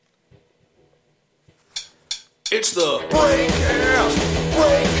It's the Breakcast,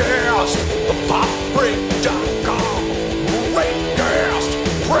 the popbreak.com.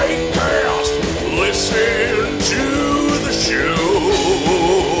 Breakcast, listen to the show,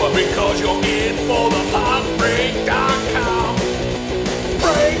 because you're in for the popbreak.com.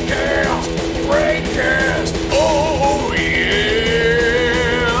 Breakcast, oh yeah.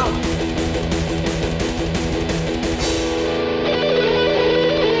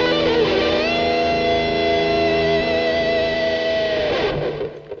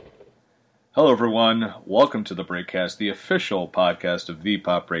 Hello everyone, welcome to the Breakcast, the official podcast of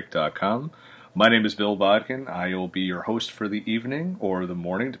thepopbreak.com. My name is Bill Bodkin. I will be your host for the evening or the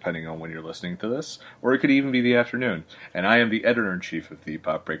morning, depending on when you're listening to this, or it could even be the afternoon. And I am the editor-in-chief of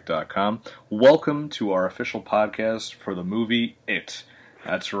thepopbreak.com. Welcome to our official podcast for the movie It.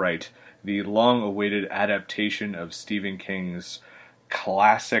 That's right, the long-awaited adaptation of Stephen King's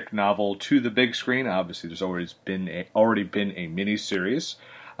classic novel to the big screen. Obviously, there's already been a miniseries.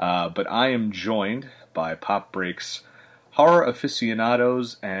 But I am joined by Pop Break's horror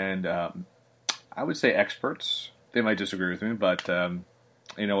aficionados and I would say experts. They might disagree with me, but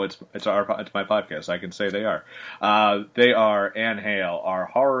it's my podcast. I can say they are. They are Ann Hale, our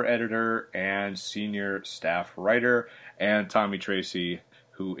horror editor and senior staff writer, and Tommy Tracy,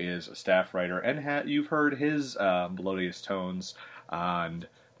 who is a staff writer, and you've heard his melodious tones on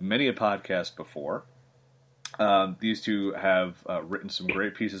many a podcast before. These two have written some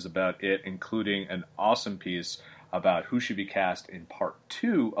great pieces about it, including an awesome piece about who should be cast in Part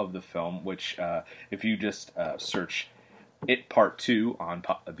 2 of the film, which, if you just search It Part 2 on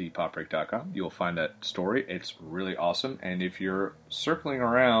thepopbreak.com, you'll find that story. It's really awesome, and if you're circling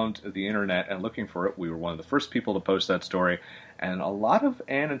around the internet and looking for it, we were one of the first people to post that story, and a lot of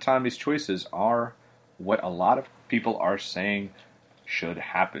Ann and Tommy's choices are what a lot of people are saying should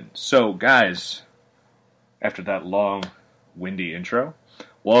happen. So, guys, after that long, windy intro,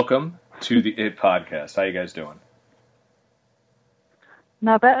 welcome to the It Podcast. How you guys doing?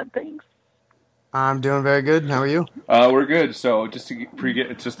 Not bad, thanks. I'm doing very good. How are you? We're good. So just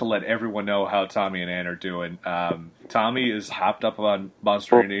to let everyone know how Tommy and Ann are doing. Tommy is hopped up on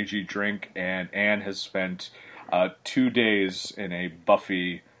Monster Energy drink, and Ann has spent 2 days in a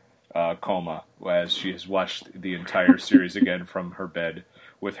Buffy coma as she has watched the entire series again from her bed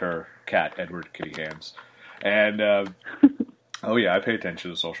with her cat, Edward Kitty Hams. And, oh yeah, I pay attention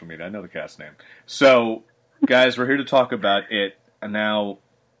to social media. I know the cat's name. So, guys, we're here to talk about it. And now,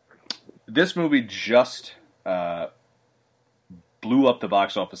 this movie just blew up the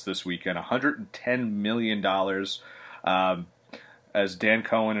box office this weekend, $110 million. As Dan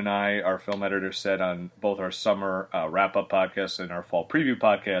Cohen and I, our film editor, said on both our summer wrap-up podcast and our fall preview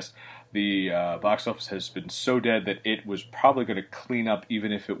podcast, the box office has been so dead that it was probably going to clean up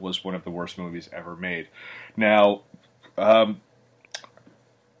even if it was one of the worst movies ever made. Now, going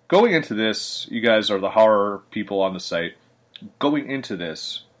into this, you guys are the horror people on the site. Going into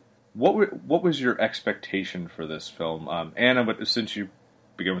this, what was your expectation for this film? Anna, since you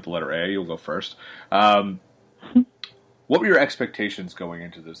begin with the letter A, you'll go first. What were your expectations going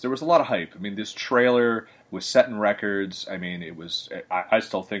into this? There was a lot of hype. I mean, this trailer was setting records. I mean, it was. I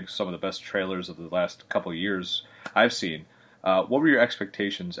still think some of the best trailers of the last couple of years I've seen. What were your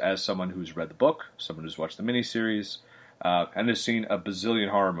expectations as someone who's read the book, someone who's watched the miniseries, and has seen a bazillion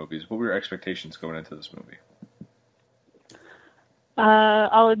horror movies? What were your expectations going into this movie?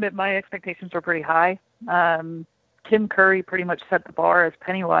 I'll admit my expectations were pretty high. Tim Curry pretty much set the bar as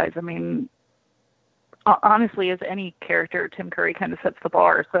Pennywise. I mean, honestly, as any character, Tim Curry kind of sets the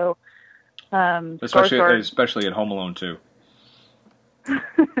bar. So, especially at Home Alone 2.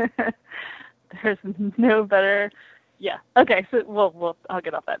 There's no better. Yeah. Okay. So, I'll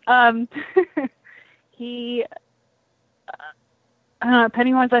get off that.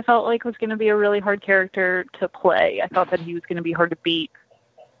 Pennywise, I felt like was going to be a really hard character to play. I thought that he was going to be hard to beat.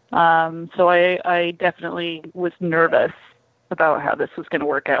 So I definitely was nervous about how this was going to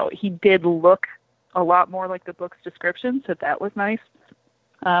work out. He did look a lot more like the book's description, so that was nice.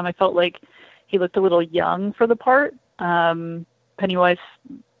 I felt like he looked a little young for the part. Pennywise,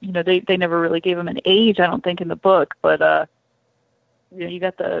 they never really gave him an age, I don't think, in the book, but you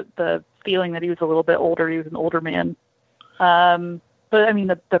got the feeling that he was a little bit older. He was an older man. But I mean,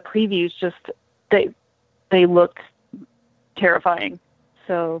 the previews just they looked terrifying.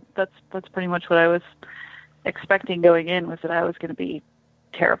 So that's pretty much what I was expecting going in, was that I was going to be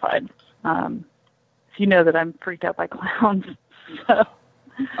terrified. You know that I'm freaked out by clowns. So.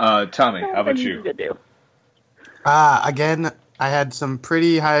 Tommy, how about you? Again, I had some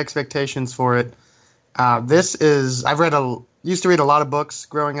pretty high expectations for it. I've used to read a lot of books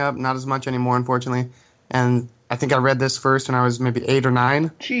growing up, not as much anymore, unfortunately. And I think I read this first when I was maybe 8 or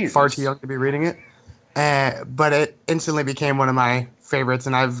 9. Jesus. Far too young to be reading it. But it instantly became one of my favorites,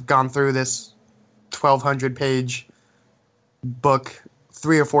 and I've gone through this 1,200-page book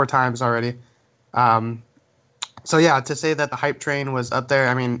 3 or 4 times already. So yeah, to say that the hype train was up there,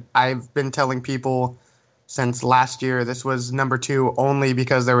 I mean, I've been telling people since last year this was number 2 only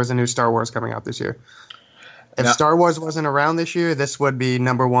because there was a new Star Wars coming out this year. If Star Wars wasn't around this year, this would be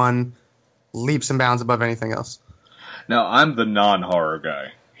number 1, leaps and bounds above anything else. Now, I'm the non-horror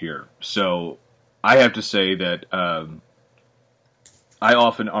guy here, so I have to say that I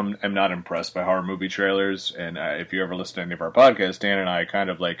often am not impressed by horror movie trailers, and if you ever listen to any of our podcasts, Dan and I kind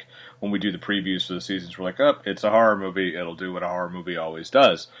of like, when we do the previews for the seasons, we're like, oh, it's a horror movie, it'll do what a horror movie always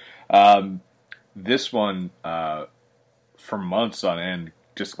does. This one, for months on end,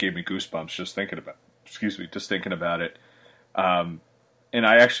 just gave me goosebumps just thinking about it. And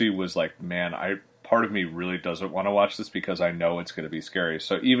I actually was like, man, part of me really doesn't want to watch this because I know it's going to be scary.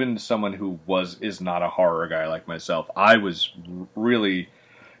 So even someone who is not a horror guy like myself, I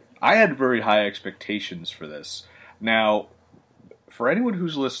had very high expectations for this. Now, for anyone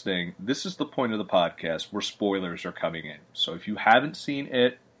who's listening, this is the point of the podcast where spoilers are coming in. So if you haven't seen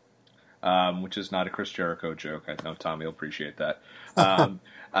it, which is not a Chris Jericho joke, I know Tommy will appreciate that,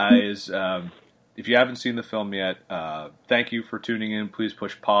 if you haven't seen the film yet, thank you for tuning in. Please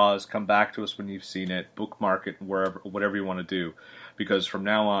push pause. Come back to us when you've seen it. Bookmark it, whatever you want to do. Because from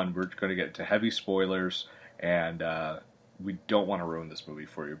now on, we're going to get into heavy spoilers, and we don't want to ruin this movie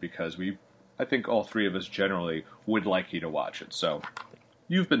for you because I think all 3 of us generally would like you to watch it. So,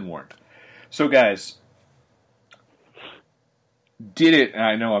 you've been warned. So, guys, did it, and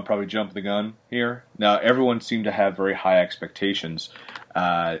I know I probably jumped the gun here. Now, everyone seemed to have very high expectations.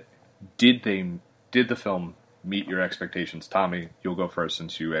 Did the film meet your expectations? Tommy, you'll go first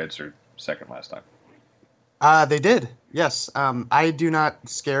since you answered second last time. They did, yes. I do not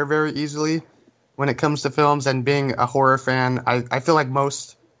scare very easily when it comes to films, and being a horror fan, I feel like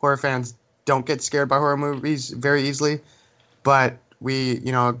most horror fans don't get scared by horror movies very easily, but we,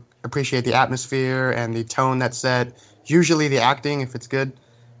 appreciate the atmosphere and the tone that's set, usually the acting if it's good.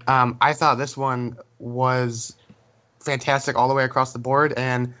 I thought this one was fantastic all the way across the board,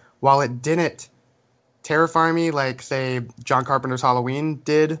 and while it didn't terrify me like, say, John Carpenter's Halloween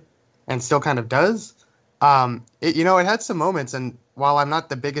did, and still kind of does, it had some moments, and while I'm not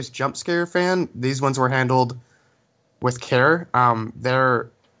the biggest jump scare fan, these ones were handled with care. There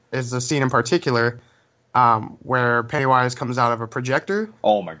is a scene in particular where Pennywise comes out of a projector.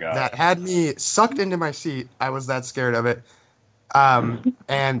 Oh my God. That had me sucked into my seat. I was that scared of it.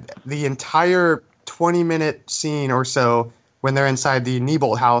 And the entire 20-minute scene or so when they're inside the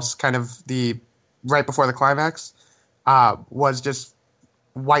Neibolt house, kind of right before the climax, was just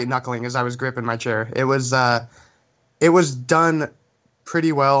white knuckling as I was gripping my chair. It was done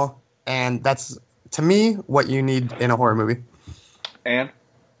pretty well, and that's, to me, what you need in a horror movie. And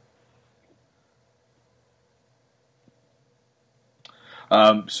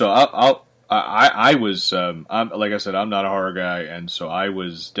so I was like I said, I'm not a horror guy, and so I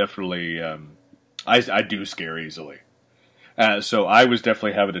was definitely I do scare easily. So I was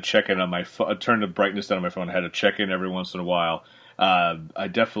definitely having to check in on my phone, turn the brightness down on my phone. I had to check in every once in a while. I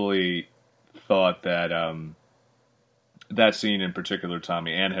definitely thought that that scene in particular,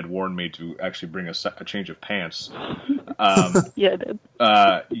 Tommy, Ann had warned me to actually bring a change of pants. Yeah, it did.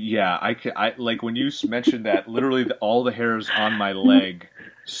 Yeah, I like when you mentioned that. Literally, all the hairs on my leg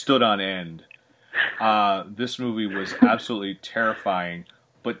stood on end. This movie was absolutely terrifying,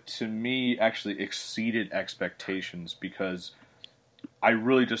 but to me, actually exceeded expectations because I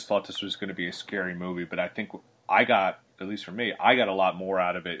really just thought this was going to be a scary movie. But I think at least for me, I got a lot more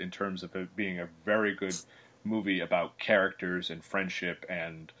out of it in terms of it being a very good movie about characters and friendship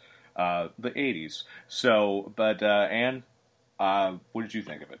and the 80s. So, but Anne, what did you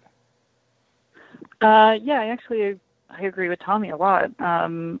think of it? Yeah, I agree with Tommy a lot.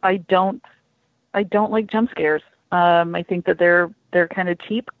 I don't like jump scares. I think that they're kind of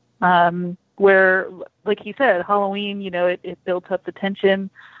cheap. Where, like he said, Halloween, it built up the tension.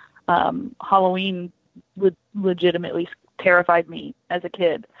 Halloween legitimately terrified me as a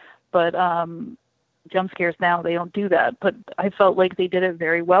kid, but jump scares now, they don't do that. But I felt like they did it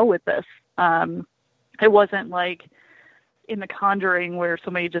very well with this. It wasn't like in The Conjuring where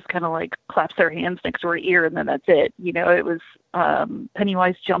somebody just kind of like claps their hands next to her ear and then that's it. It was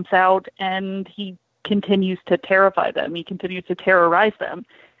Pennywise jumps out and he continues to terrify them. He continues to terrorize them.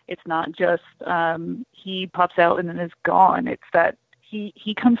 It's not just he pops out and then is gone. It's that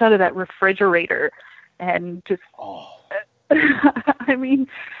he comes out of that refrigerator and just I mean,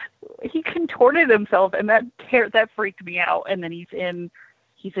 he contorted himself, and that freaked me out. And then he's in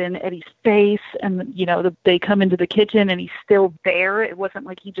Eddie's face, and they come into the kitchen, and he's still there. It wasn't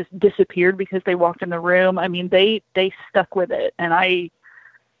like he just disappeared because they walked in the room. I mean, they stuck with it, and I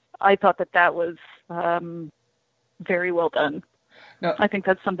thought that was very well done. Now, I think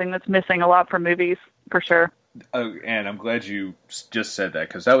that's something that's missing a lot from movies, for sure. Oh, and I'm glad you just said that,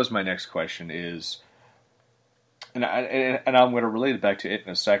 because that was my next question. And I'm going to relate it back to it in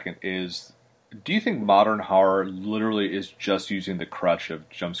a second. Do you think modern horror literally is just using the crutch of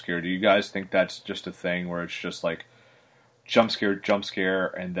jump scare? Do you guys think that's just a thing where it's just like jump scare,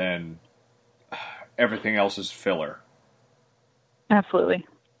 and then everything else is filler? Absolutely.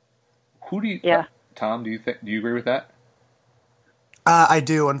 Yeah. Tom, do you agree with that? I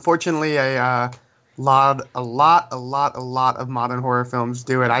do. Unfortunately, a lot of modern horror films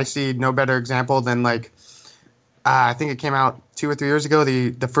do it. I see no better example than I think it came out 2 or 3 years ago.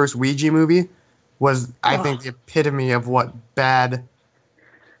 The first Ouija movie was, I think, the epitome of what bad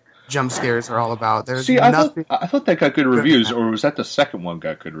jump scares are all about. There's nothing. I thought that got good reviews, or was that the second one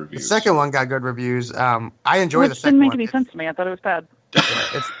got good reviews? The second one got good reviews. I enjoy the second one. Which didn't make any sense to me. I thought it was bad.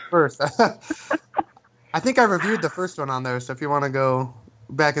 It's the first. I think I reviewed the first one on there, so if you want to go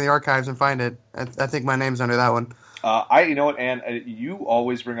back in the archives and find it, I think my name's under that one. You know what, Anne? You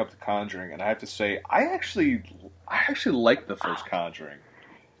always bring up The Conjuring, and I have to say, I actually like the first Conjuring.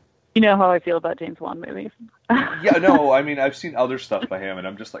 You know how I feel about James Wan movies. Yeah, no, I mean, I've seen other stuff by him, and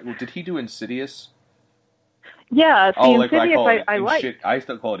I'm just like, well, did he do Insidious? Yeah, Insidious I like. I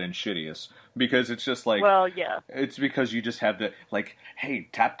still call it Insidious, because it's just like... Well, yeah. It's because you just have the, hey,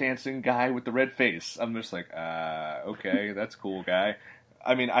 tap dancing guy with the red face. I'm just like, okay, that's cool, guy.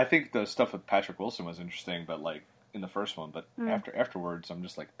 I mean, I think the stuff with Patrick Wilson was interesting, but in the first one, but afterwards, I'm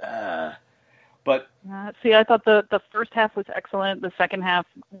just like, But see, I thought the first half was excellent. The second half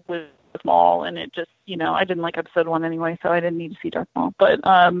was small, and it just, I didn't like episode 1 anyway, so I didn't need to see Dark Maul. But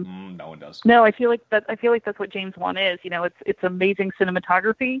no one does. No, I feel like that's what James Wan is. It's amazing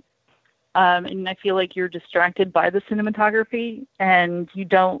cinematography, and I feel like you're distracted by the cinematography, and you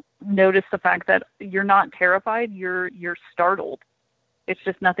don't notice the fact that you're not terrified. You're startled. It's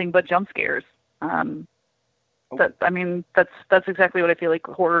just nothing but jump scares. That's exactly what I feel like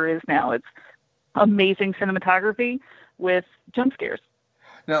horror is now. It's amazing cinematography with jump scares.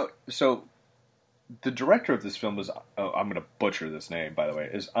 Now, so the director of this film was, I'm going to butcher this name, by the way,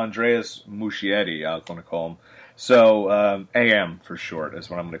 is Andreas Muschietti, I'm going to call him. So, AM for short is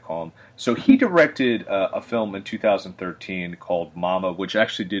what I'm going to call him. So he directed a film in 2013 called Mama, which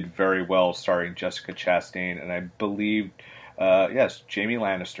actually did very well, starring Jessica Chastain, and I believe, Jamie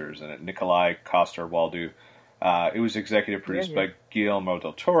Lannister's in it, Nikolai Coster-Waldau. It was executive produced by Guillermo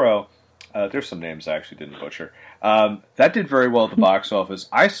del Toro. There's some names I actually didn't butcher. That did very well at the box office.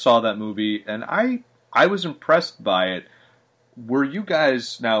 I saw that movie, and I was impressed by it. Were you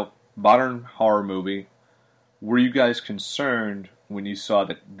guys, now, modern horror movie, were you guys concerned when you saw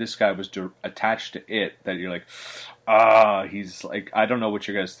that this guy was attached to it, that you're like, he's like, I don't know what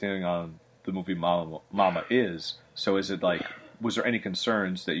you guys think on the movie Mama is, so is it like, was there any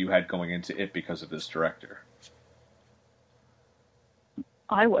concerns that you had going into it because of this director?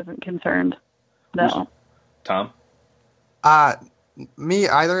 I wasn't concerned. No. Tom? Me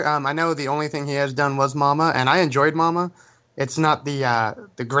either. I know the only thing he has done was Mama, and I enjoyed Mama. It's not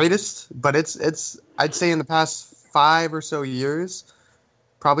the greatest, but it's I'd say in the past 5 or so years,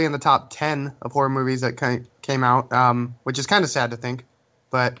 probably in the top 10 of horror movies that came out, which is kind of sad to think.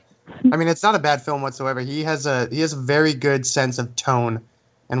 But I mean, it's not a bad film whatsoever. He has a very good sense of tone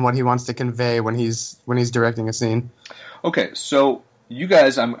and what he wants to convey when he's directing a scene. Okay, so you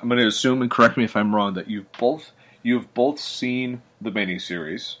guys, I'm going to assume, and correct me if I'm wrong, that you've both seen the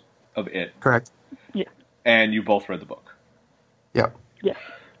miniseries of It. Correct. Yeah. And you both read the book. Yep. Yeah.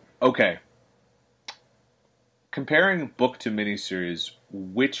 Okay. Comparing book to miniseries,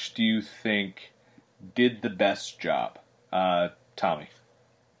 which do you think did the best job? Tommy.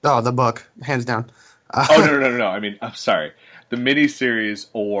 Oh, the book, hands down. No. I mean, I'm sorry. The miniseries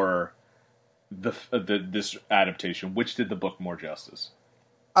or this adaptation, which did the book more justice?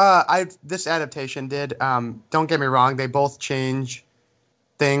 This adaptation did. Don't get me wrong; they both change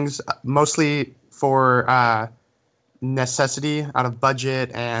things, mostly for necessity, out of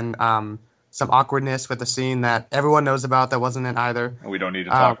budget, and some awkwardness with the scene that everyone knows about that wasn't in either. We don't need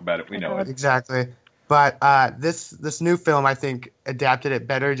to talk about it. We know it. Exactly. But this new film, I think, adapted it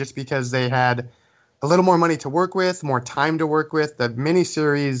better just because they had a little more money to work with, more time to work with. The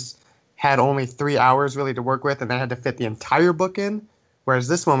miniseries had only 3 hours really to work with, and they had to fit the entire book in. Whereas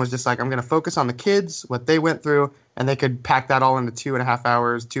this one was just like, I'm going to focus on the kids, what they went through, and they could pack that all into 2.5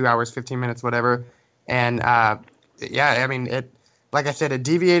 hours, 2 hours, 15 minutes, whatever. And yeah, I mean, like I said, it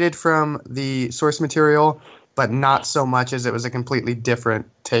deviated from the source material, but not so much as it was a completely different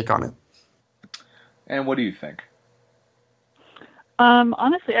take on it. And what do you think?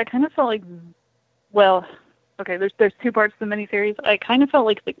 Honestly, I kind of felt like, well, okay, there's two parts to the miniseries. I kind of felt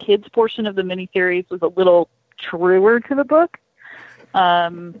like the kids portion of the miniseries was a little truer to the book.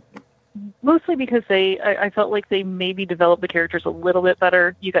 Mostly because I felt like they maybe developed the characters a little bit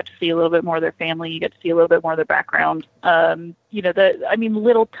better. You got to see a little bit more of their family. You got to see a little bit more of their background.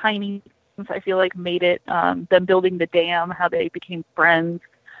 Little tiny things I feel like made it, them building the dam, how they became friends.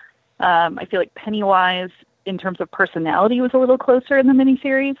 I feel like Pennywise, in terms of personality, was a little closer in the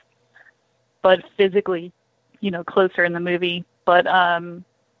miniseries, but physically, closer in the movie. But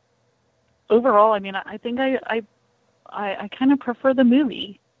overall, I mean, I think I kind of prefer the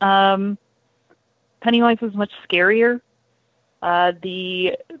movie. Pennywise was much scarier.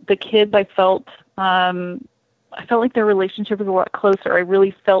 The kids, I felt like their relationship was a lot closer. I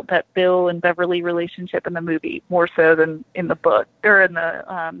really felt that Bill and Beverly relationship in the movie more so than in the book or in the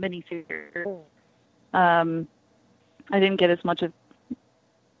miniseries. I didn't get as much of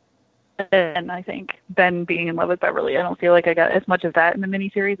Ben. I think Ben being in love with Beverly. I don't feel like I got as much of that in the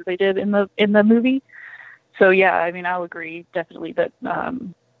miniseries as I did in the movie. So yeah, I mean, I'll agree definitely that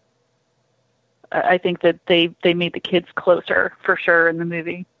I think that they made the kids closer for sure in the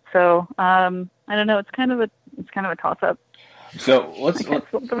movie. So I don't know. It's kind of a toss up. So let's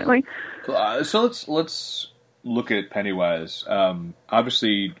ultimately. Let's look at Pennywise.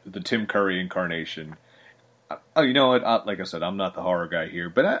 Obviously, the Tim Curry incarnation. You know what? Like I said, I'm not the horror guy here,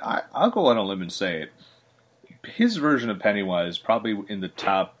 but I'll go out on a limb and say it. His version of Pennywise probably in the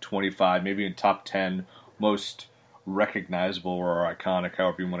top 25, maybe in top 10 most recognizable or iconic,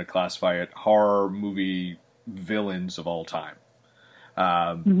 however you want to classify it, horror movie villains of all time.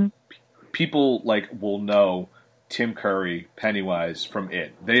 People will know Tim Curry, Pennywise from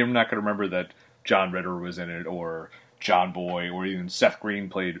It. They're not going to remember that John Ritter was in it, or John Boy, or even Seth Green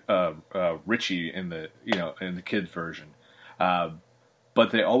played Richie in the kids version.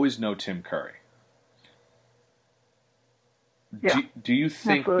 But they always know Tim Curry. Yeah, do you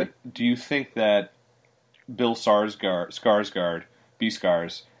think that Bill Skarsgård,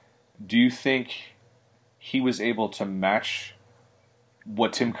 B-Scars, do you think he was able to match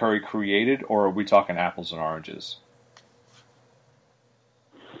what Tim Curry created, or are we talking apples and oranges?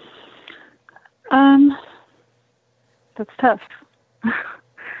 That's tough.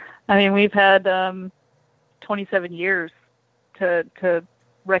 I mean, we've had 27 years to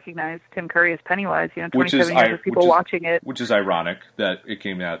recognize Tim Curry as Pennywise. 27 years of people watching it. Which is ironic that it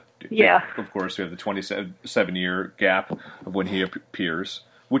came out. Yeah. Of course, we have the 27-year gap of when he appears,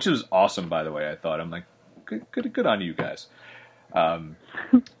 which is awesome, by the way. I thought, I'm like, good on you guys. But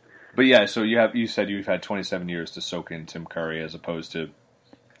yeah, so you said you've had 27 years to soak in Tim Curry as opposed to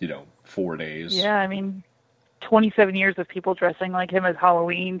 4 days. Yeah, I mean, 27 years of people dressing like him as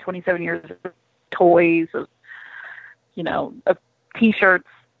Halloween, 27 years of toys, of T-shirts,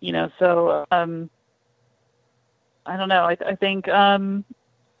 so I don't know. I think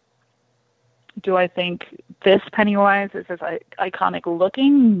do I think this Pennywise is as iconic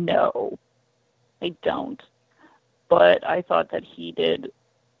looking? No, I don't. But I thought that he did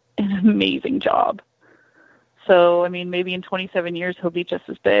an amazing job. So, I mean, maybe in 27 years he'll be just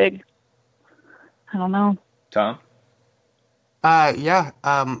as big. I don't know. Tom? Yeah.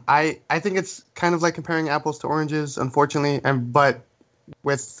 I think it's kind of like comparing apples to oranges, unfortunately. But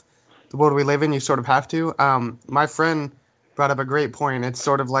with the world we live in, you sort of have to. My friend brought up a great point. It's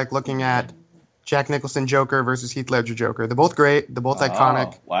sort of like looking at Jack Nicholson Joker versus Heath Ledger Joker. They're both great. They're both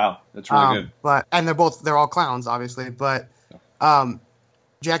iconic. Wow, that's really good. And they're all clowns, obviously. But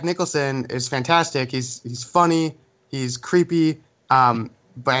Jack Nicholson is fantastic. He's funny. He's creepy. And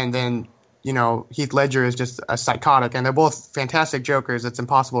then Heath Ledger is just a psychotic, and they're both fantastic Jokers. It's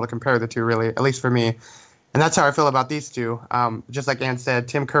impossible to compare the two, really, at least for me. And that's how I feel about these two. Just like Ann said,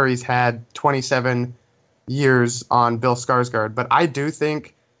 Tim Curry's had 27 years on Bill Skarsgård, but I do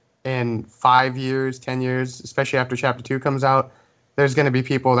think in 5 years, 10 years, especially after Chapter 2 comes out, there's going to be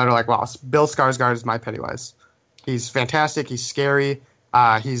people that are like, wow, Bill Skarsgård is my Pennywise. He's fantastic. He's scary.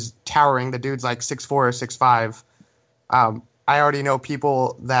 He's towering. The dude's like 6'4" or 6'5". I already know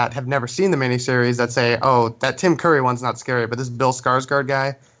people that have never seen the miniseries that say, oh, that Tim Curry one's not scary, but this Bill Skarsgård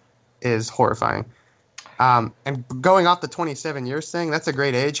guy is horrifying. And going off the 27 years thing, that's a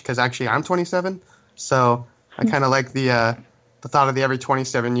great age because actually I'm 27. So I kind of like the thought of the every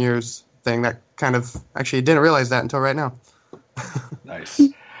 27 years thing. That kind of actually didn't realize that until right now. Nice.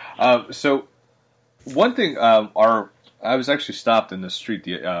 So one thing, I was actually stopped in the street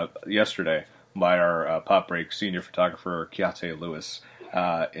yesterday by our Pop Break senior photographer, Keate Lewis,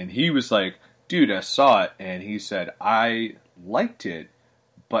 and he was like, dude, I saw it, and he said, I liked it,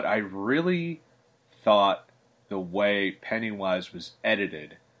 but I really thought the way Pennywise was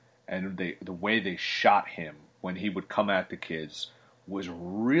edited and the way they shot him when he would come at the kids was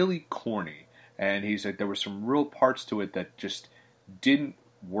really corny. And he said there were some real parts to it that just didn't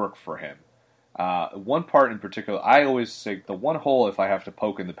work for him. One part in particular, I always say the one hole if I have to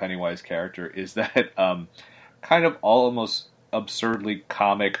poke in the Pennywise character is that kind of almost absurdly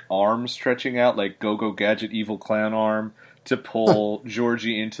comic arm stretching out, like Go-Go Gadget Evil Clown arm to pull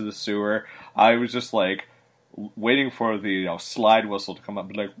Georgie into the sewer. I was just like waiting for the slide whistle to come up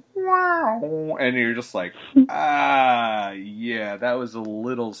and be like, wow, and you're just like, yeah, that was a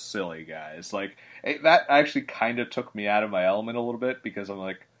little silly, guys. Like, that actually kind of took me out of my element a little bit, because I'm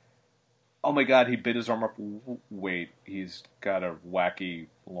like, oh my god, he bit his arm up. Wait, he's got a wacky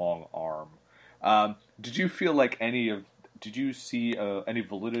long arm. Did you feel like did you see any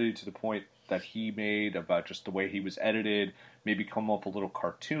validity to the point that he made about just the way he was edited, maybe come off a little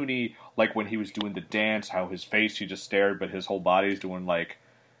cartoony, like when he was doing the dance, how his face, he just stared, but his whole body's doing like,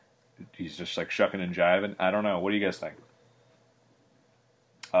 he's just like shucking and jiving? I don't know. What do you guys think?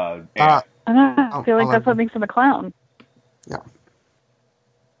 I don't know. I feel like that's what makes him a clown. Yeah.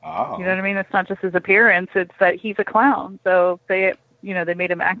 Oh. You know what I mean? It's not just his appearance, it's that he's a clown. So they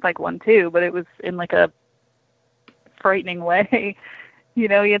made him act like one too, but it was in like a frightening way. He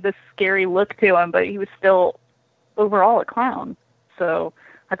had this scary look to him, but he was still overall a clown. So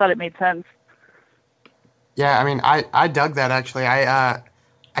I thought it made sense. Yeah, I mean, I dug that actually. I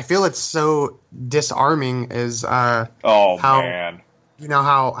feel it's so disarming is how, man.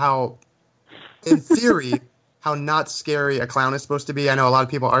 How in theory how not scary a clown is supposed to be. I know a lot of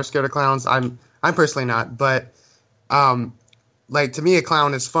people are scared of clowns. I'm personally not, but like, to me, a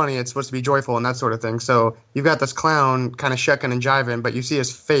clown is funny. It's supposed to be joyful and that sort of thing. So you've got this clown kind of shucking and jiving, but you see his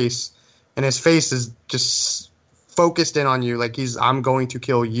face, and his face is just focused in on you, like I'm going to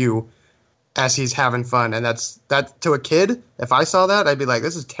kill you, as he's having fun. And that to a kid, if I saw that, I'd be like,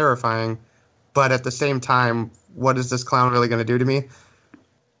 this is terrifying. But at the same time, what is this clown really going to do to me?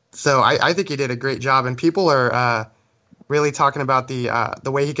 So I think he did a great job, and people are really talking about the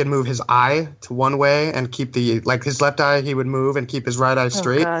way he could move his eye to one way and keep his left eye he would move and keep his right eye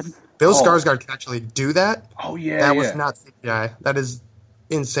straight. God. Bill Skarsgård can actually do that. Oh yeah, that was not CGI. That is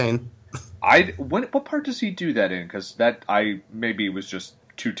insane. What part does he do that in? Because that I maybe was just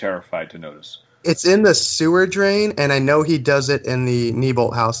too terrified to notice. It's in the sewer drain, and I know he does it in the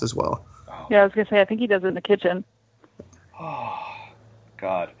Niebolt house as well. Oh. Yeah, I was gonna say I think he does it in the kitchen. Oh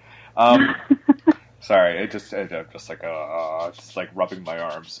God. Sorry, I'm just like rubbing my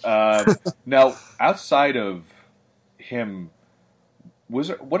arms. Now, outside of him,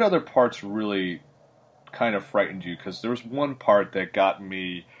 what other parts really kind of frightened you? Because there was one part that got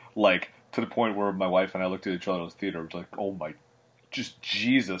me like to the point where my wife and I looked at each other in the theater. It was like, oh my, just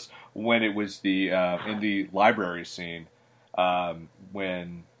Jesus! When it was the in the library scene,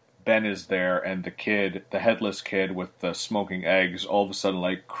 when Ben is there, and the headless kid with the smoking eggs, all of a sudden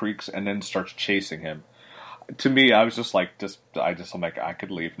like creaks and then starts chasing him. To me, I was just like, I'm like, I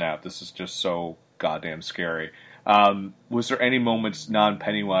could leave now. This is just so goddamn scary. Was there any moments,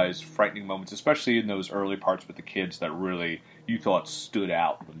 non-Pennywise, frightening moments, especially in those early parts with the kids, that really you thought stood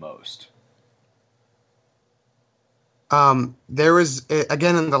out the most? There was,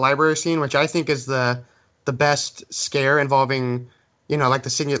 again, in the library scene, which I think is the best scare involving, like the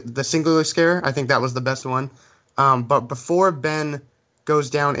singular scare. I think that was the best one. But before Ben goes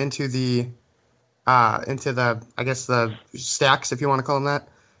down into the I guess the stacks, if you want to call them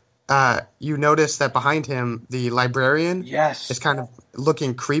that, you notice that behind him, the librarian is kind of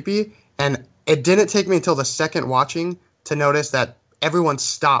looking creepy. And it didn't take me until the second watching to notice that everyone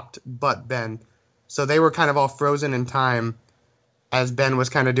stopped but Ben. So they were kind of all frozen in time as Ben was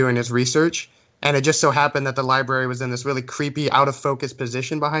kind of doing his research. And it just so happened that the library was in this really creepy, out-of-focus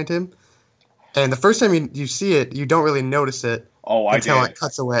position behind him. And the first time you see it, you don't really notice it until it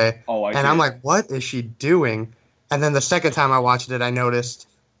cuts away. I'm like, what is she doing? And then the second time I watched it, I noticed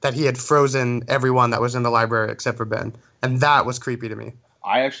that he had frozen everyone that was in the library except for Ben. And that was creepy to me.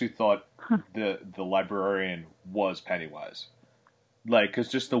 I actually thought the librarian was Pennywise. Like, because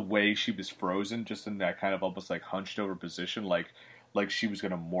just the way she was frozen, just in that kind of almost like hunched over position, like she was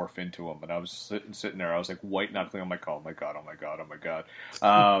going to morph into him. And I was sitting there, I was like white knuckling. I'm like, oh my God, oh my God, oh my God.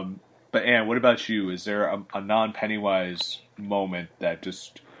 But Anne, what about you? Is there a non-Pennywise moment that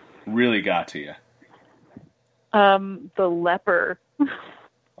just really got to you? The leper.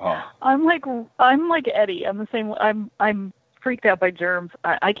 Oh. I'm like Eddie. I'm the same. I'm freaked out by germs.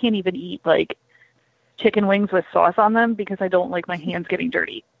 I can't even eat like chicken wings with sauce on them because I don't like my hands getting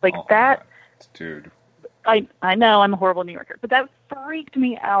dirty. Like that. Dude. I know I'm a horrible New Yorker, but that freaked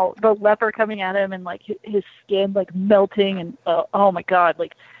me out. The leper coming at him and like his skin like melting and oh my god,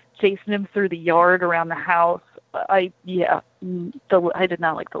 like chasing him through the yard around the house. I did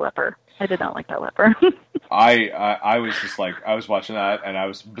not like the leper. I did not like that leper. I was just like, I was watching that, and I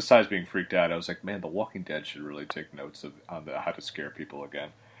was, besides being freaked out, I was like, man, The Walking Dead should really take notes on how to scare people again.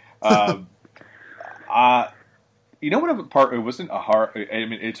 You know what part? It wasn't a horror. I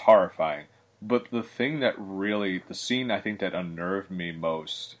mean, it's horrifying, but the thing that really, the scene I think that unnerved me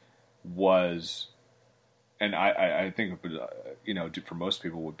most was, and I think it would, for most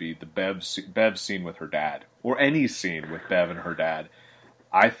people would be the Bev scene with her dad, or any scene with Bev and her dad.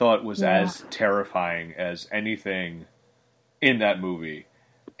 I thought was as terrifying as anything in that movie.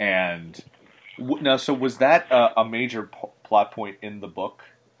 And now, so was that a major plot point in the book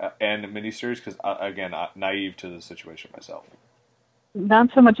and the miniseries? Because again, naive to the situation myself.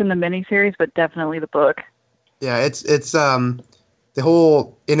 Not so much in the miniseries, but definitely the book. Yeah, it's the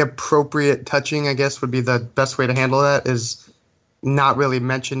whole inappropriate touching, I guess, would be the best way to handle that. Is not really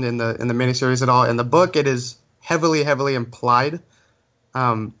mentioned in the miniseries at all. In the book, it is heavily implied.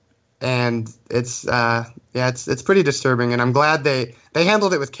 And it's pretty disturbing, and I'm glad they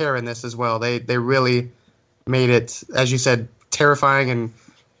handled it with care in this as well. They really made it, as you said, terrifying and,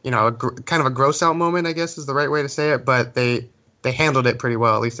 kind of a gross out moment, I guess is the right way to say it, but they handled it pretty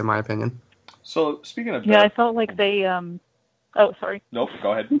well, at least in my opinion. So speaking of I felt like they, oh, sorry. Nope,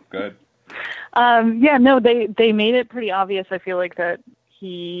 go ahead. They made it pretty obvious. I feel like that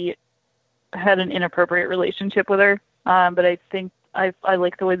he had an inappropriate relationship with her. But I think I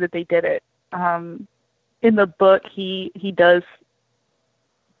like the way that they did it. In the book, he does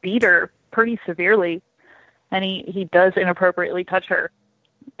beat her pretty severely, and he does inappropriately touch her.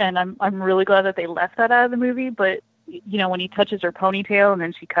 And I'm really glad that they left that out of the movie. But when he touches her ponytail and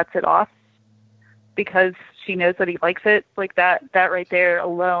then she cuts it off because she knows that he likes it, like that right there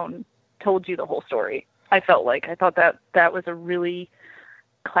alone told you the whole story. I thought that was a really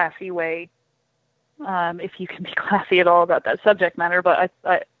classy way. If you can be classy at all about that subject matter, but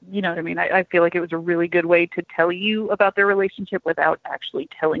I you know what I mean? I feel like it was a really good way to tell you about their relationship without actually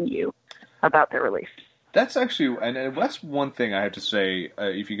telling you about their relationship. That's actually, and that's one thing I have to say,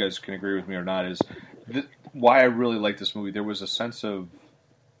 if you guys can agree with me or not, is why I really like this movie. There was a sense of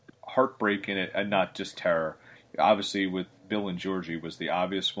heartbreak in it, and not just terror. Obviously, with Bill and Georgie was the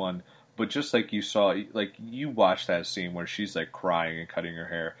obvious one, but just like you saw, like you watched that scene where she's like crying and cutting her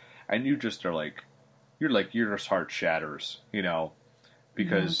hair, and you just are like, your heart shatters,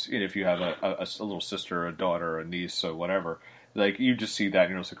 because if you have a little sister, a daughter, a niece, or whatever, like you just see that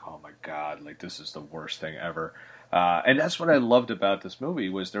and you're just like, oh my god, like this is the worst thing ever. And that's what I loved about this movie,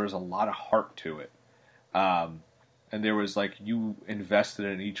 was there was a lot of heart to it. And there was like, you invested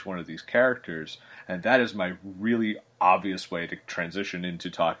in each one of these characters, and that is my really obvious way to transition into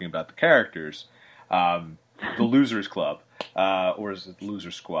talking about the characters. The Losers Club, or is it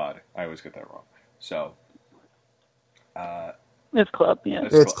Loser Squad? I always get that wrong. So, it's Club, yeah.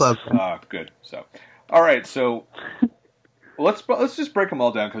 It's Club. Good. So, all right. So, let's just break them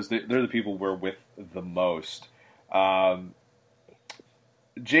all down because they're the people we're with the most. Jaden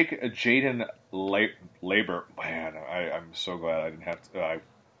Labor. Man, I'm so glad I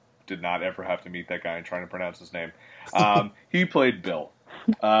did not ever have to meet that guy and trying to pronounce his name. He played Bill.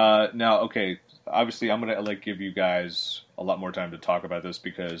 Now, okay. Obviously, I'm gonna give you guys a lot more time to talk about this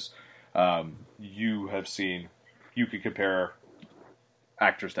because. You can compare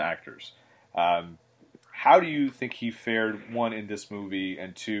actors to actors. How do you think he fared, one, in this movie,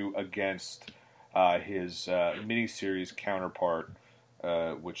 and two, against his miniseries counterpart,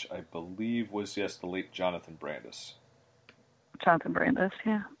 which I believe was, the late Jonathan Brandis? Jonathan Brandis,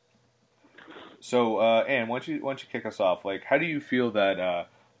 yeah. So, Anne, why don't you kick us off? Like, how do you feel that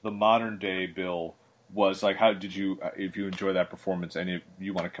the modern day Bill was like? How did you, if you enjoy that performance, and if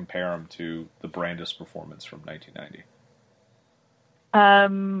you want to compare him to the Brandis performance from 1990?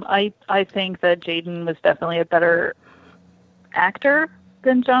 I think that Jaden was definitely a better actor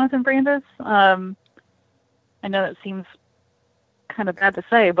than Jonathan Brandis. I know that seems kind of bad to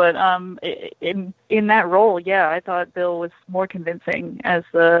say, but in that role, yeah, I thought Bill was more convincing as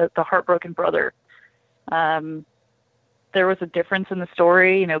the heartbroken brother. There was a difference in the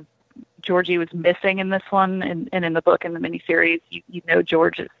story. Georgie was missing in this one, and in the book, in the miniseries,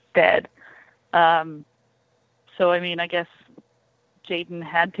 George is dead. So I mean, I guess Jaden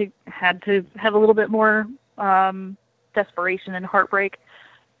had to have a little bit more desperation and heartbreak.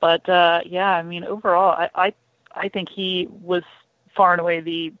 But yeah, I mean, overall, I think he was far and away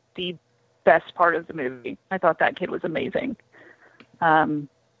the best part of the movie. I thought that kid was amazing.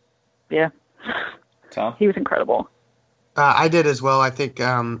 Yeah. Tom? He was incredible. I did as well. I think,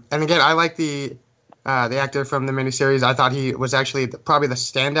 and again, I like the actor from the miniseries. I thought he was actually probably the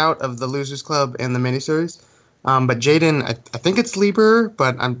standout of the Losers Club in the miniseries. But Jaden, I think it's Lieber,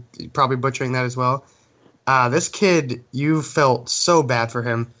 but I'm probably butchering that as well. This kid, you felt so bad for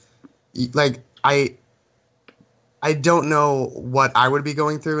him. Like, I don't know what I would be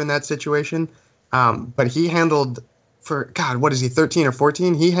going through in that situation, but he handled, for, God, what is he, 13 or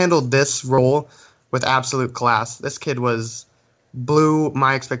 14? He handled this role with absolute class. This kid blew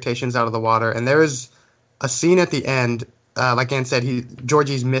my expectations out of the water. And there is a scene at the end, like Ann said,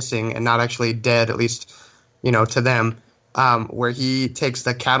 Georgie's missing and not actually dead, at least, to them, where he takes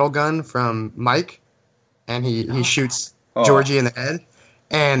the cattle gun from Mike and he shoots Georgie in the head.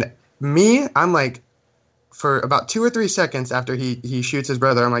 And I'm like, for about 2 or 3 seconds after he shoots his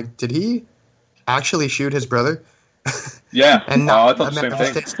brother, I'm like, did he actually shoot his brother? Yeah. And I thought the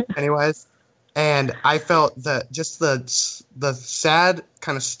same thing. Pennywise. And I felt the sad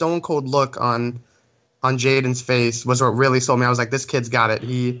kind of stone cold look on Jaden's face was what really sold me. I was like, this kid's got it.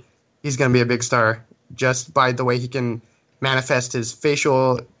 He's going to be a big star just by the way he can manifest his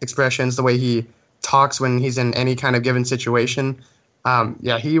facial expressions, the way he talks when he's in any kind of given situation.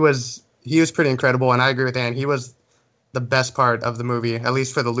 Yeah, he was pretty incredible, and I agree with Ann. He was the best part of the movie, at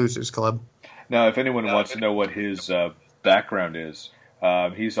least for the Losers Club. Now, if anyone wants to know what his background is,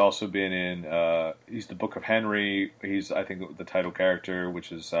 he's also been in, he's the Book of Henry. He's, I think, the title character,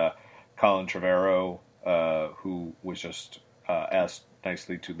 which is Colin Trevorrow, who was just asked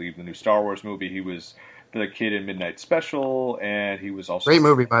nicely to leave the new Star Wars movie. He was the kid in Midnight Special, and he was also great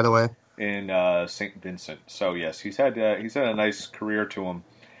movie, by the way, in St. Vincent. So yes, he's had a nice career to him.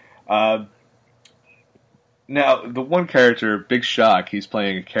 Now, the one character, big shock, he's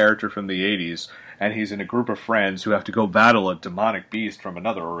playing a character from the 80s, and he's in a group of friends who have to go battle a demonic beast from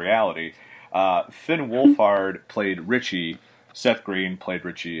another reality. Finn Wolfhard played Richie. Seth Green played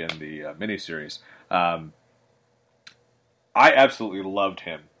Richie in the miniseries. I absolutely loved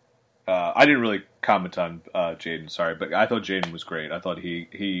him. I didn't really comment on Jaden, sorry, but I thought Jaden was great. I thought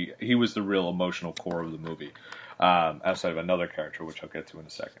he was the real emotional core of the movie, outside of another character, which I'll get to in a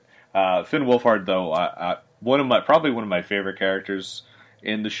second. Finn Wolfhard, though, probably one of my favorite characters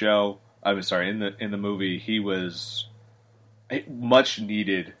in the show. I'm sorry, in the movie. He was much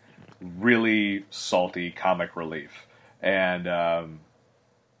needed, really salty comic relief, and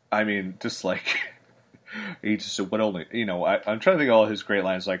I mean, just like. He just said, "What only?" I'm trying to think of all his great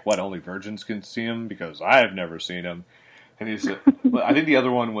lines, like "What only virgins can see him," because I have never seen him. And he said, I think the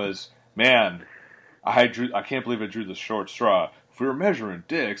other one was, "Man, I can't believe I drew the short straw. If we were measuring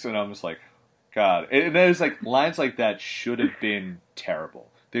dicks," and I'm just like, God. And there's like lines like that should have been terrible.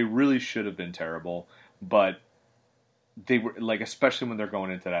 They really should have been terrible, but they were like, especially when they're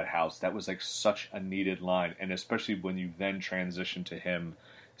going into that house, that was like such a needed line, and especially when you then transition to him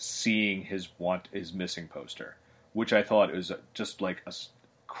seeing his missing poster, which I thought was just like a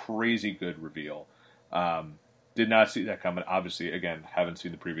crazy good reveal. Did not see that coming. Obviously, again, haven't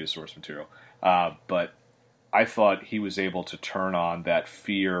seen the previous source material, but I thought he was able to turn on that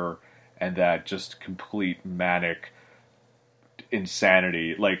fear and that just complete manic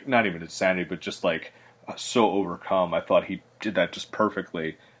insanity, like not even insanity, but just like so overcome. I thought he did that just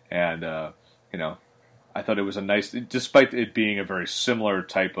perfectly, and I thought it was a nice, despite it being a very similar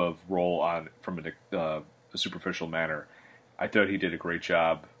type of role from a superficial manner. I thought he did a great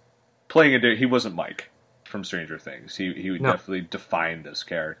job playing it. He wasn't Mike from Stranger Things. He definitely defined this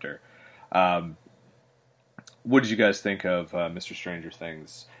character. What did you guys think of Mr. Stranger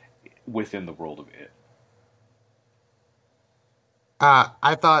Things within the world of it?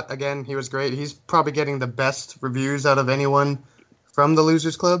 I thought, again, he was great. He's probably getting the best reviews out of anyone from the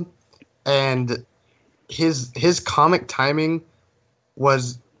Losers Club, and his comic timing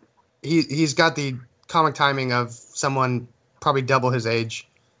was he's got the comic timing of someone probably double his age.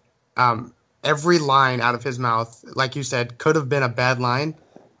 Every line out of his mouth, like you said, could have been a bad line,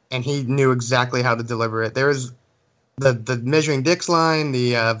 and he knew exactly how to deliver it. There's the measuring dicks line,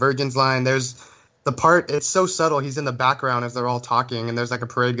 the virgins line. There's the part, it's so subtle. He's in the background as they're all talking, and there's like a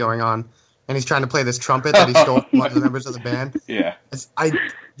parade going on, and he's trying to play this trumpet that he stole from one of the members of the band. Yeah.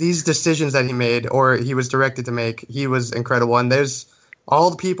 These decisions that he made, or he was directed to make, he was incredible. And there's all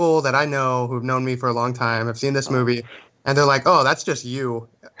the people that I know who've known me for a long time have seen this movie, and they're like, "Oh, that's just you,"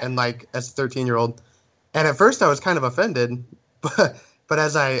 and like as a 13-year-old. And at first I was kind of offended, but But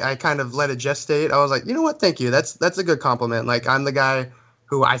as I kind of let it gestate, I was like, you know what? Thank you. That's a good compliment. Like, I'm the guy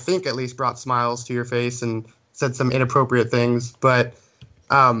who I think at least brought smiles to your face and said some inappropriate things. But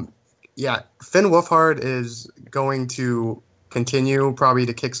yeah, Finn Wolfhard is going to continue probably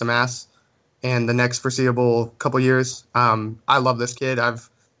to kick some ass in the next foreseeable couple years. I love this kid. I've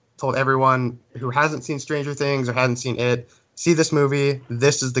told everyone who hasn't seen Stranger Things or hasn't seen it, see this movie.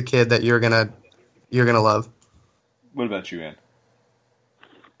 This is the kid that you're gonna love. What about you, Ann?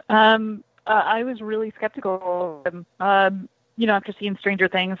 I was really skeptical of him. After seeing Stranger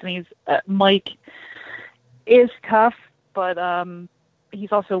Things, and he's Mike is tough, but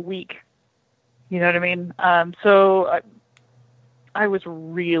he's also weak. You know what I mean? So I was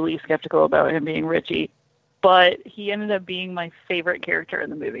really skeptical about him being Richie, but he ended up being my favorite character in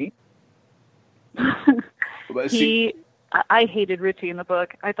the movie. I hated Richie in the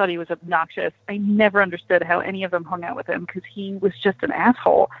book. I thought he was obnoxious. I never understood how any of them hung out with him because he was just an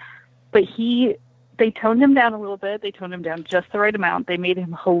asshole. But they toned him down a little bit. They toned him down just the right amount. They made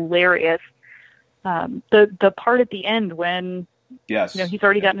him hilarious. The part at the end when he's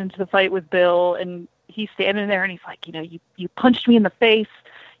already gotten into the fight with Bill and he's standing there and he's like, you punched me in the face,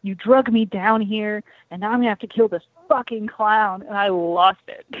 you drug me down here, and now I'm gonna have to kill this fucking clown. And I lost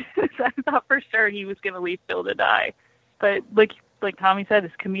it. I thought for sure he was gonna leave Bill to die. But like Tommy said,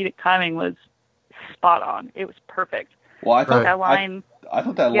 his comedic timing was spot on. It was perfect. Well, I thought that line. I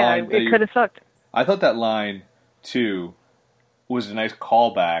thought that line. It could have sucked. I thought that line too was a nice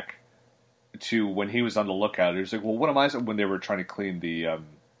callback to when he was on the lookout. He was like, "Well, what am I?" When they were trying to clean the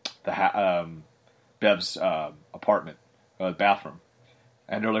Bev's apartment, bathroom,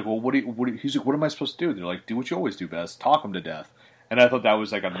 and they're like, "Well, what do you?" He's like, "What am I supposed to do?" They're like, "Do what you always do best: talk him to death." And I thought that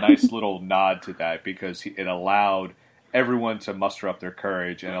was like a nice little nod to that because it allowed everyone to muster up their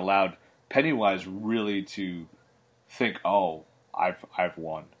courage and allowed Pennywise really to think, "Oh, I've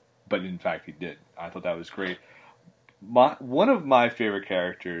won," but in fact he did. I thought that was great. One of my favorite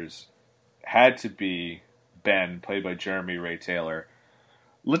characters had to be Ben, played by Jeremy Ray Taylor.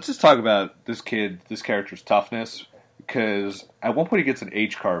 Let's just talk about this character's toughness, because at one point he gets an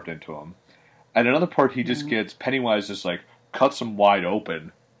H carved into him. At another part he just gets, Pennywise just like cuts him wide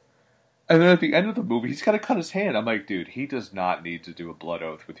open. And then at the end of the movie, he's got to cut his hand. I'm like, dude, he does not need to do a blood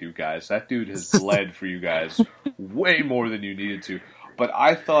oath with you guys. That dude has bled for you guys way more than you needed to. But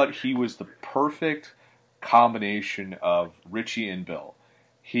I thought he was the perfect combination of Richie and Bill.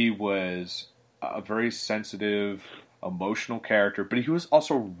 He was a very sensitive, emotional character, but he was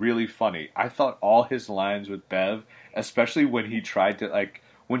also really funny. I thought all his lines with Bev, especially when he tried to, like,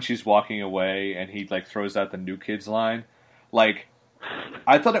 when she's walking away and he, like, throws out the New Kids line, like,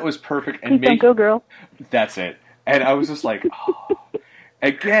 I thought it was perfect. And don't go, girl. That's it. And I was just like, oh.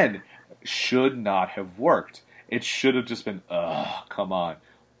 Again, should not have worked. It should have just been, come on.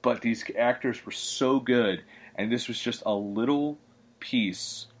 But these actors were so good, and this was just a little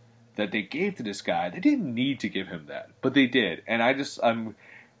piece that they gave to this guy. They didn't need to give him that, but they did. And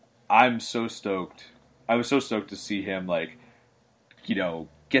I'm so stoked. I was so stoked to see him, like,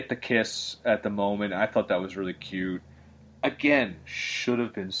 get the kiss at the moment. I thought that was really cute. Again, should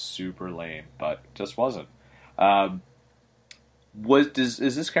have been super lame, but just wasn't.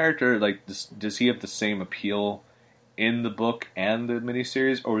 Is this character, like, does he have the same appeal in the book and the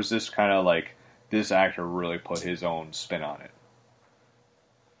miniseries, or is this kind of like this actor really put his own spin on it?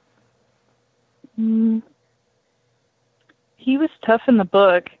 He was tough in the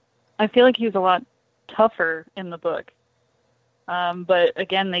book. I feel like he was a lot tougher in the book. But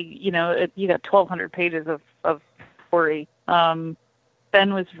again, you got 1,200 pages of story.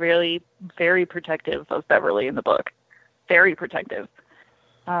 Ben was really very protective of Beverly in the book. Very protective.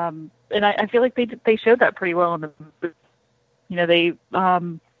 And I feel like they showed that pretty well in the movie.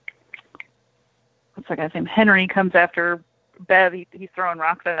 What's that guy's name? Henry comes after Bev. He's throwing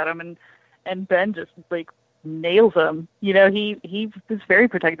rocks at him, and Ben just, like, nails him. He was very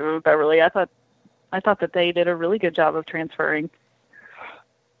protective of Beverly. I thought that they did a really good job of transferring.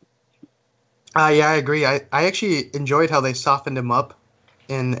 Yeah, I agree. I actually enjoyed how they softened him up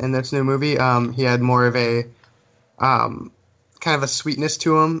in this new movie. He had more of a kind of a sweetness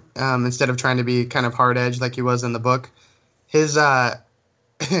to him, instead of trying to be kind of hard-edged like he was in the book. His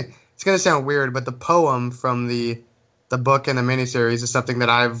it's going to sound weird, but the poem from the book and the miniseries is something that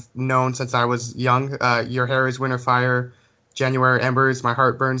I've known since I was young. Your hair is winter fire, January embers, my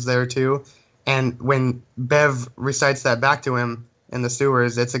heart burns there too. And when Bev recites that back to him in the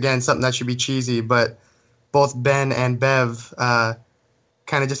sewers, it's, again, something that should be cheesy, but both Ben and Bev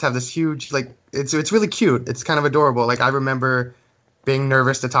kind of just have this huge, like, it's really cute. It's kind of adorable. Like, I remember being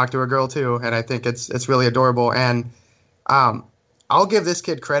nervous to talk to a girl too, and I think it's really adorable. And I'll give this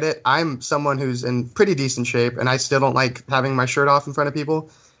kid credit. I'm someone who's in pretty decent shape, and I still don't like having my shirt off in front of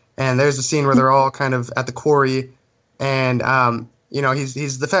people. And there's a scene where they're all kind of at the quarry, and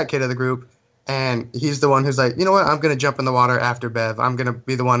he's the fat kid of the group, and he's the one who's like, you know what, I'm gonna jump in the water after Bev. I'm gonna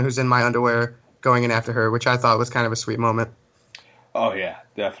be the one who's in my underwear going in after her, which I thought was kind of a sweet moment. Oh yeah,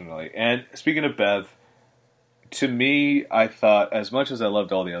 definitely. And speaking of Bev, to me, I thought, as much as I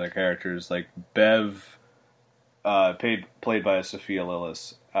loved all the other characters, like Bev, played by Sophia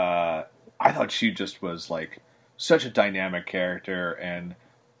Lillis, I thought she just was like such a dynamic character and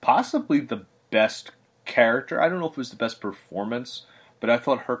possibly the best character. I don't know if it was the best performance, but I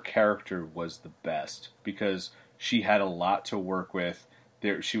thought her character was the best because she had a lot to work with.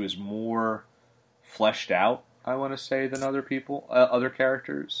 She was more fleshed out, I want to say, than other people, other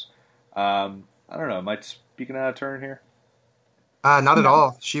characters. I don't know. Am I speaking out of turn here? Not at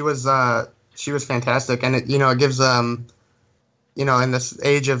all. She was fantastic, and it gives in this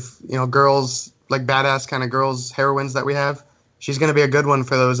age of girls, like badass kind of girls heroines that we have, she's going to be a good one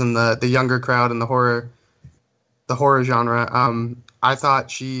for those in the younger crowd in the horror genre. I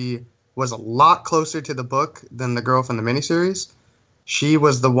thought she was a lot closer to the book than the girl from the miniseries. She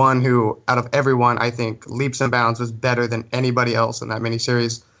was the one who, out of everyone, I think leaps and bounds was better than anybody else in that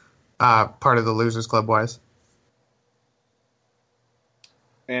miniseries. Part of the Losers Club wise.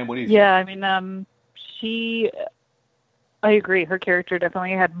 And what do you think? Yeah, I mean, I agree. Her character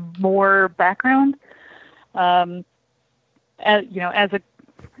definitely had more background. As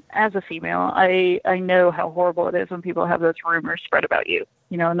a female, I know how horrible it is when people have those rumors spread about you.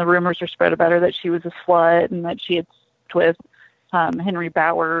 And the rumors are spread about her that she was a slut and that she had slept with Henry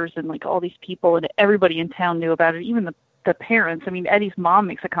Bowers and like all these people, and everybody in town knew about it. Even the parents. I mean, Eddie's mom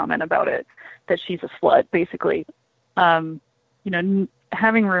makes a comment about it, that she's a slut, basically.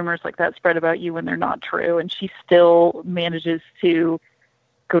 Having rumors like that spread about you when they're not true, and she still manages to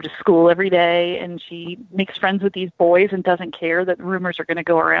go to school every day, and she makes friends with these boys and doesn't care that rumors are going to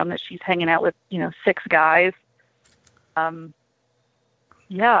go around that she's hanging out with 6 guys. I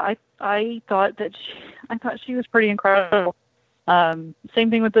thought she was pretty incredible. Same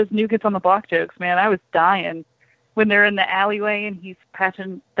thing with those New Kids on the Block jokes, man. I was dying when they're in the alleyway and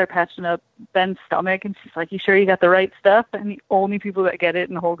they're patching up Ben's stomach, and she's like, "You sure you got the right stuff?" And the only people that get it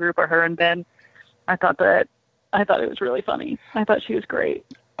in the whole group are her and Ben. I thought it was really funny. I thought she was great.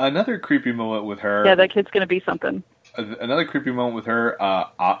 Another creepy moment with her. Yeah, that kid's gonna be something. Another creepy moment with her.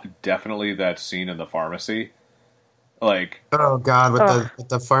 Definitely that scene in the pharmacy. Like, oh god, with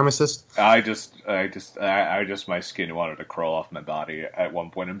the pharmacist. I just my skin wanted to crawl off my body at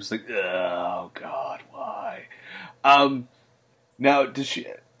one point. I'm just like, oh god, why? Now did she?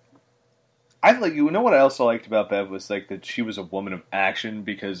 I like, what I also liked about Bev was like that she was a woman of action,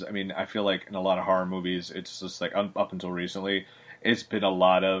 because I mean I feel like in a lot of horror movies it's just like up until recently it's been a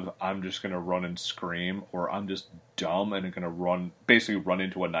lot of I'm just gonna run and scream, or I'm just dumb and gonna run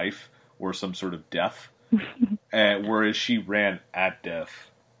into a knife or some sort of death. And whereas she ran at death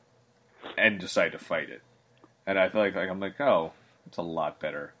and decided to fight it, and I feel like I'm like, oh, it's a lot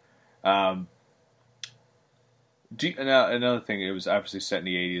better. Another thing, it was obviously set in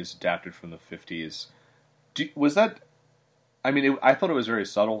the 80s, adapted from the 50s. Was that? I mean, I thought it was very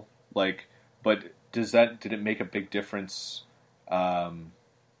subtle. Like, but did it make a big difference in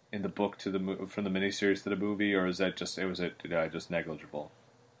the book from the miniseries to the movie, or was it just negligible?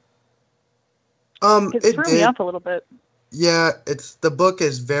 It threw me off a little bit. Yeah, the book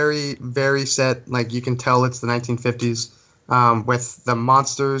is very, very set. Like, you can tell it's the 1950s, with the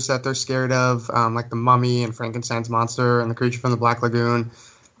monsters that they're scared of, like the Mummy and Frankenstein's monster and the Creature from the Black Lagoon.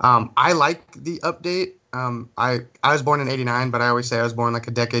 I like the update. I was born in '89, but I always say I was born like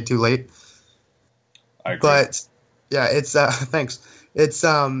a decade too late. I agree. But yeah, it's thanks. It's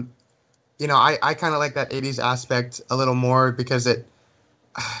I kind of like that '80s aspect a little more, because it,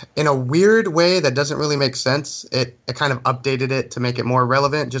 in a weird way that doesn't really make sense, it kind of updated it to make it more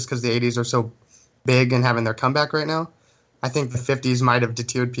relevant, just because the 80s are so big and having their comeback right now. I think the 50s might have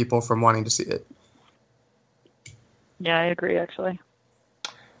deterred people from wanting to see it. Yeah, I agree, actually.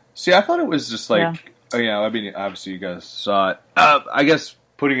 See, I thought it was just like, I mean, obviously you guys saw it. I guess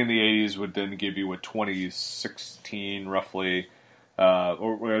putting in the 80s would then give you a 2016 roughly,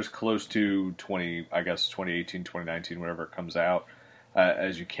 or as close to 2018, 2019, whenever it comes out,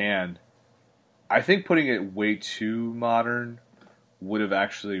 as you can. I think putting it way too modern would have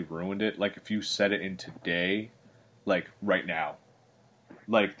actually ruined it. Like, if you set it in today, like right now,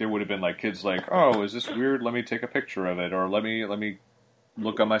 like there would have been like kids like, oh, is this weird? Let me take a picture of it, or let me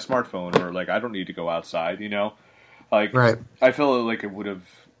look on my smartphone, or like I don't need to go outside, Like, right. I feel like it would have,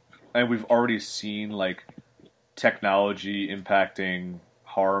 and we've already seen like technology impacting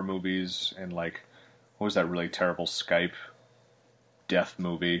horror movies, and like, what was that really terrible Skype death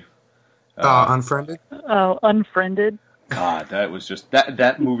movie? Unfriended. Oh, Unfriended. God, that was just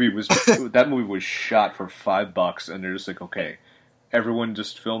that movie was that movie was shot for $5, and they're just like, okay, everyone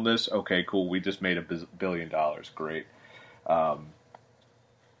just filmed this. Okay, cool. We just made $1 billion. Great. That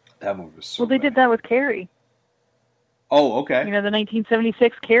movie was so. Well, they bad. did that with Carrie. Oh, okay. You know, the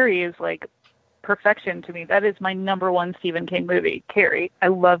 1976 Carrie is like perfection to me. That is my number one Stephen King movie, Carrie. I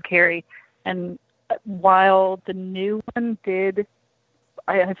love Carrie. And while the new one did,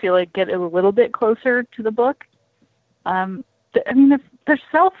 I feel like, get a little bit closer to the book, I mean, there's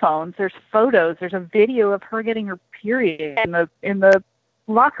cell phones, there's photos, there's a video of her getting her period in the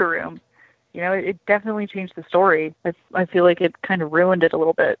locker room. You know, it definitely changed the story. I feel like it kind of ruined it a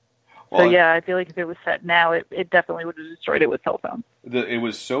little bit. Well, so yeah, I feel like if it was set now, it definitely would have destroyed it with cell phones. It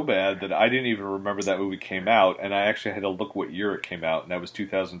was so bad that I didn't even remember that movie came out, and I actually had to look what year it came out, and that was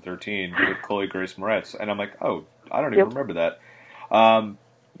 2013 with Chloe Grace Moretz, and I'm like, oh, I don't even remember that.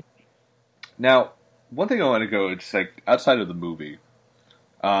 Now, one thing I want to go, it's like outside of the movie.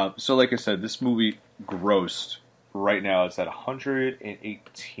 So, like I said, this movie grossed right now. It's at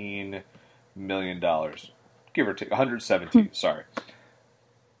 $118 million, give or take 117. Sorry.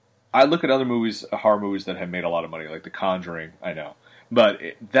 I look at other movies, horror movies that have made a lot of money, like The Conjuring. I know, but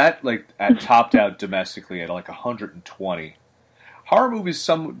that like topped out domestically at like 120. Horror movies,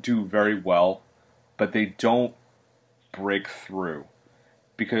 some do very well, but they don't break through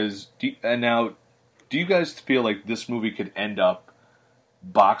because. Do you guys feel like this movie could end up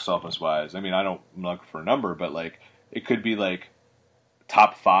box office wise? I mean, I'm not looking for a number, but like it could be like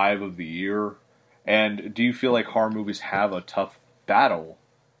top 5 of the year. And do you feel like horror movies have a tough battle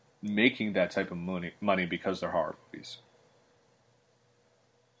making that type of money because they're horror movies?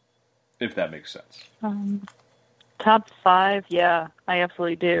 If that makes sense. Top 5, yeah, I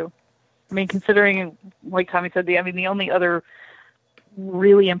absolutely do. I mean, considering, like Tommy said, the only other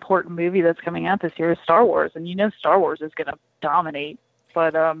really important movie that's coming out this year is Star Wars, and you know Star Wars is going to dominate.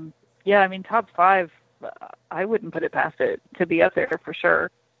 But yeah, I mean, top 5, I wouldn't put it past it to be up there for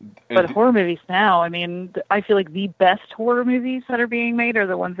sure. But horror movies now, I mean, I feel like the best horror movies that are being made are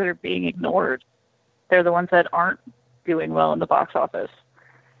the ones that are being ignored. They're the ones that aren't doing well in the box office.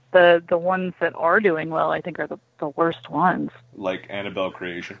 The ones that are doing well, I think, are the worst ones. Like Annabelle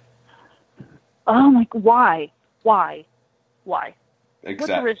Creation. Oh, like, why?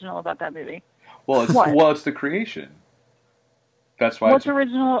 Exactly. What's original about that movie? Well, it's the creation. That's why. What's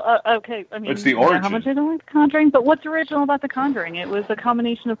original? Okay, I mean, it's the origin. How much I don't like The Conjuring, but what's original about The Conjuring? It was a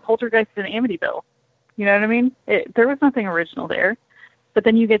combination of Poltergeist and Amityville. You know what I mean? There was nothing original there. But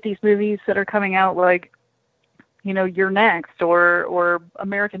then you get these movies that are coming out like, you know, You're Next or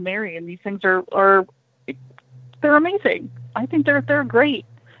American Mary, and these things are they're amazing. I think they're great.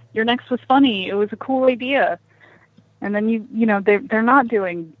 You're Next was funny. It was a cool idea. And then you know they're not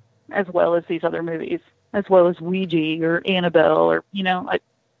doing as well as these other movies, as well as Ouija or Annabelle, or, you know,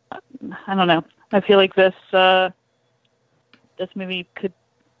 I don't know. I feel like this movie could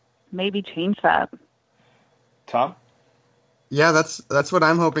maybe change that. Tom? Yeah, that's what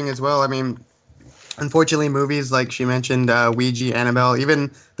I'm hoping as well. I mean, unfortunately, movies like she mentioned, Ouija, Annabelle,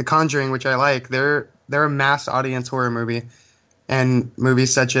 even The Conjuring, which I like, they're a mass audience horror movie. And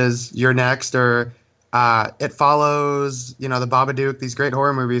movies such as You're Next or It Follows, you know, The Babadook, these great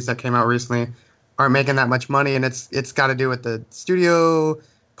horror movies that came out recently aren't making that much money, and it's got to do with the studio,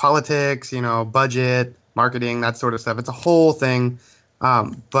 politics, you know, budget, marketing, that sort of stuff. It's a whole thing.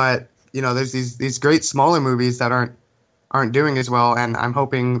 But you know, there's these great smaller movies that aren't doing as well, and I'm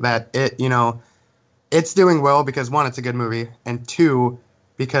hoping that it's doing well because, one, it's a good movie, and two,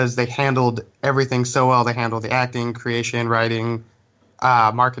 because they handled everything so well. They handled the acting, creation, writing,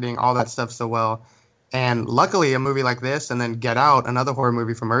 marketing, all that stuff so well. And luckily, a movie like this and then Get Out, another horror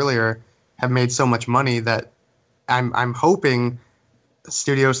movie from earlier, have made so much money that I'm hoping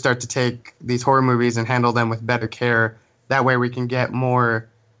studios start to take these horror movies and handle them with better care. That way we can get more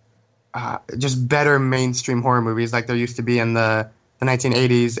just better mainstream horror movies like there used to be in the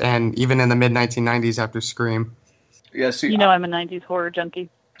 1980s and even in the mid-1990s after Scream. Yeah, see, you know, I'm a 90s horror junkie.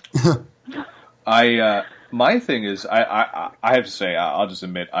 My thing is, I have to say, I'll just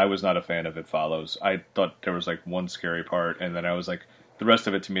admit, I was not a fan of It Follows. I thought there was like one scary part, and then I was like, the rest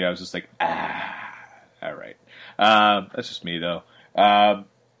of it to me, I was just like, all right. That's just me, though. I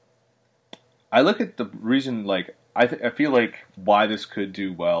look at the reason, like, I feel like why this could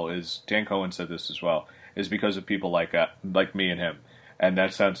do well is, Dan Cohen said this as well, is because of people like me and him. And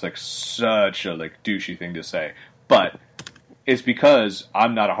that sounds like such a like douchey thing to say. But it's because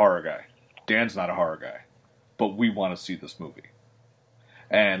I'm not a horror guy. Dan's not a horror guy. but we want to see this movie.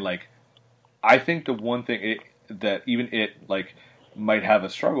 And, like, I think the one thing that even it, like, might have a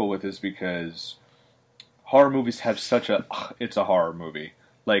struggle with is because horror movies have such a, it's a horror movie.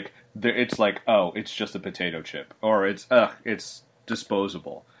 Like, it's like, oh, it's just a potato chip. Or it's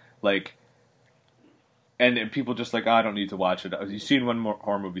disposable. Like, and people just like, oh, I don't need to watch it. You've seen one more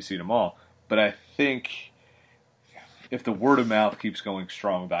horror movie, seen them all. But I think if the word of mouth keeps going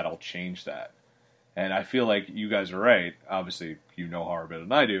strong, that'll change that. And I feel like you guys are right. Obviously, you know horror better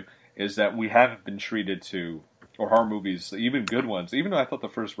than I do. Is that we haven't been treated to, or horror movies, even good ones. Even though I thought the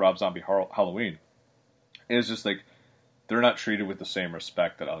first Rob Zombie Halloween is just like they're not treated with the same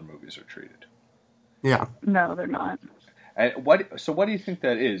respect that other movies are treated. Yeah. No, they're not. And what do you think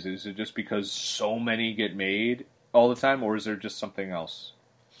that is? Is it just because so many get made all the time, or is there just something else?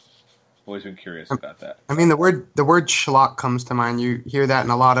 I've always been curious about that. I mean, the word schlock comes to mind. You hear that in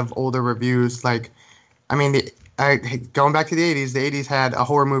a lot of older reviews. Like, I mean, going back to the 80s, the 80s had a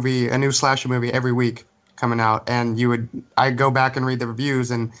horror movie, a new slasher movie every week coming out, and I'd go back and read the reviews,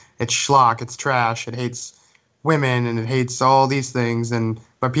 and it's schlock, it's trash, it hates women, and it hates all these things,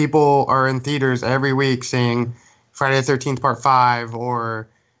 but people are in theaters every week seeing Friday the 13th Part 5 or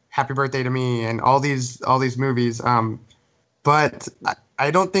Happy Birthday to Me and all these movies. But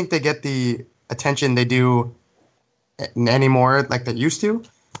I don't think they get the attention they do anymore like they used to.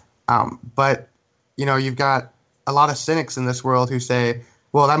 But, you know, you've got a lot of cynics in this world who say,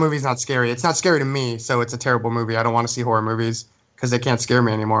 well, that movie's not scary. It's not scary to me, so it's a terrible movie. I don't want to see horror movies because they can't scare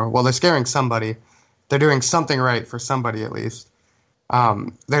me anymore. Well, they're scaring somebody. They're doing something right for somebody at least.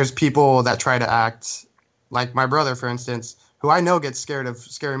 There's people that try to act like my brother, for instance, who I know gets scared of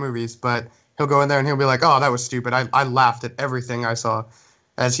scary movies, but he'll go in there and he'll be like, oh, that was stupid. I laughed at everything I saw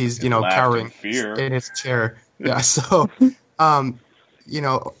as he's, you know, cowering in his chair. Yeah, so, you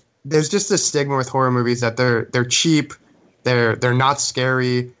know, there's just this stigma with horror movies that they're cheap, they're not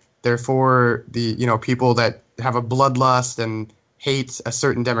scary, they're for the, you know, people that have a bloodlust and hate a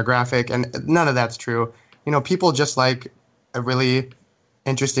certain demographic, and none of that's true. You know, people just like a really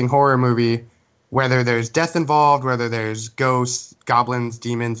interesting horror movie, whether there's death involved, whether there's ghosts, goblins,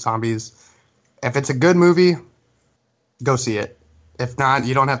 demons, zombies. If it's a good movie, go see it. If not,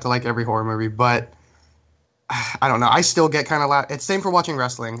 you don't have to like every horror movie, but I don't know. I still get kind of laughed. It's same for watching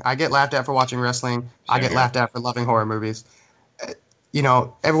wrestling. I get laughed at for watching wrestling. I get laughed at for loving horror movies. You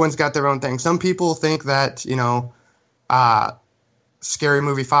know, everyone's got their own thing. Some people think that, you know, Scary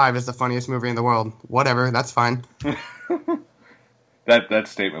Movie 5 is the funniest movie in the world. Whatever, that's fine. That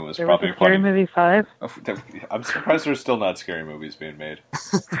statement was probably funny. Scary Movie 5? I'm surprised there's still not scary movies being made.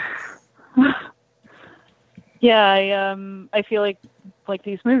 Yeah, I feel like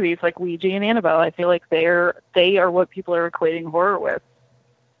these movies, like Ouija and Annabelle, I feel like they are what people are equating horror with.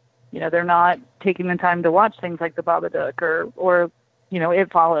 You know, they're not taking the time to watch things like The Babadook or you know,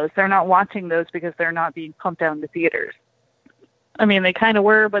 It Follows. They're not watching those because they're not being pumped out into theaters. I mean, they kind of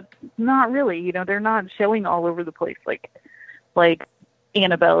were, but not really. You know, they're not showing all over the place like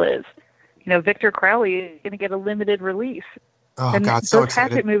Annabelle is. You know, Victor Crowley is going to get a limited release. Oh, and God, so those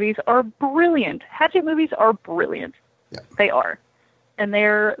excited. Hatchet movies are brilliant. Hatchet movies are brilliant. Yeah. They are. And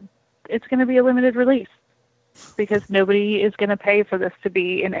it's going to be a limited release because nobody is going to pay for this to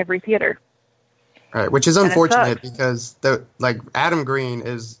be in every theater. Right, which is unfortunate because Adam Green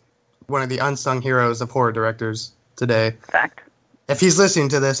is one of the unsung heroes of horror directors today. Fact. If he's listening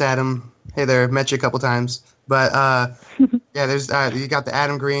to this, Adam, hey there, met you a couple times. But yeah, there's you got the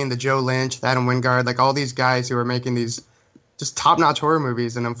Adam Green, the Joe Lynch, the Adam Wingard, like all these guys who are making these just top-notch horror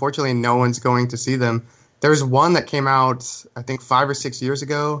movies, and unfortunately, no one's going to see them. There's one that came out, I think, 5 or 6 years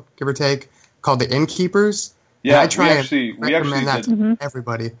ago, give or take, called The Innkeepers. Yeah, I try we recommend that did. to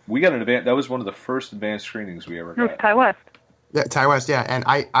everybody. We got an advance. That was one of the first advanced screenings we ever It was got. Ty West. Yeah, Ty West, yeah. And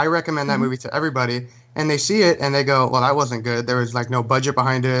I recommend that movie to everybody. And they see it, and they go, well, that wasn't good. There was, like, no budget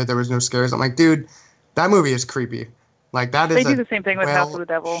behind it. There was no scares. I'm like, dude, that movie is creepy. Like, that is They do the same thing with House of the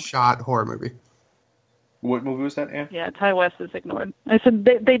Devil. Shot horror movie. What movie was that, Ann? Yeah, Ty West is ignored. I said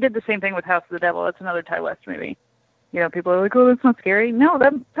they did the same thing with House of the Devil. It's another Ty West movie. You know, people are like, oh, that's not scary. No,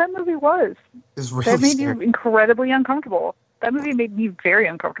 that movie was. It's really That made scary. you incredibly uncomfortable. That movie made me very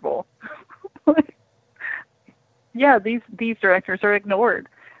uncomfortable. Yeah, these directors are ignored.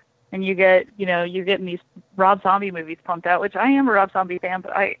 And you're getting these Rob Zombie movies pumped out, which I am a Rob Zombie fan,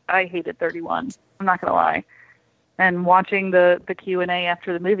 but I hated 31. I'm not going to lie. And watching the Q&A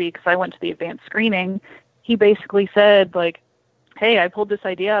after the movie, because I went to the advanced screening, he basically said, like, hey, I pulled this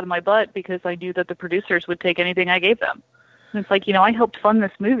idea out of my butt because I knew that the producers would take anything I gave them. And it's like, you know, I helped fund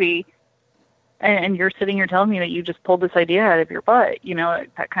this movie, and you're sitting here telling me that you just pulled this idea out of your butt. You know,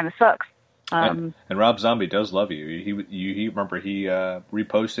 that kind of sucks. And Rob Zombie does love you. He remember he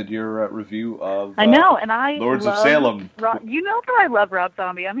reposted your review of I know, and I Lords love of Salem. You know that I love Rob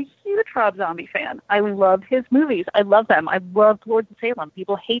Zombie. I'm a huge Rob Zombie fan. I love his movies. I love them. I love Lords of Salem.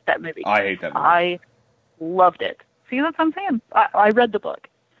 People hate that movie. I hate that movie. I loved it. See, that's what I'm saying. I read the book.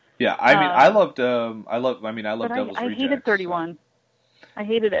 Yeah, I mean, I love Devil's I Rejects. hated 31. So. I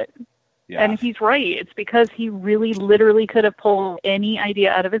hated it. Yeah. And he's right. It's because he really literally could have pulled any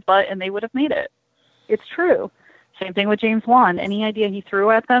idea out of his butt and they would have made it. It's true. Same thing with James Wan. Any idea he threw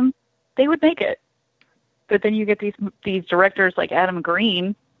at them, they would make it. But then you get these directors like Adam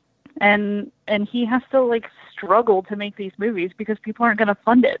Green, and he has to like struggle to make these movies because people aren't going to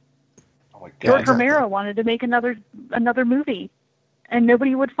fund it. Oh my God. George Romero wanted to make another movie, and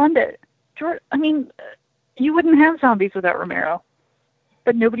nobody would fund it. You wouldn't have zombies without Romero.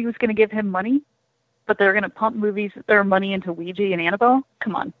 But nobody was going to give him money, but they're going to pump their money into Ouija and Annabelle?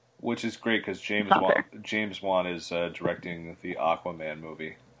 Come on. Which is great because James Wan is directing the Aquaman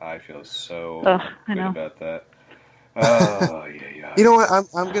movie. I feel so good about that. Oh, yeah. You know what?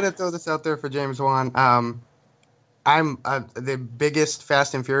 I'm going to throw this out there for James Wan. I'm the biggest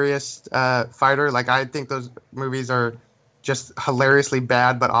Fast and Furious fighter. Like, I think those movies are just hilariously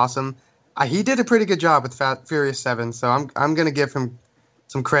bad but awesome. He did a pretty good job with Furious 7, so I'm going to give him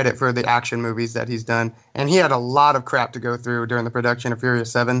some credit for the action movies that he's done. And he had a lot of crap to go through during the production of Furious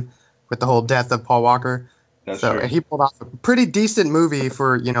 7 with the whole death of Paul Walker. That's true. He pulled off a pretty decent movie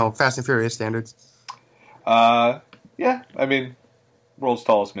for, Fast and Furious standards. Yeah, I mean, world's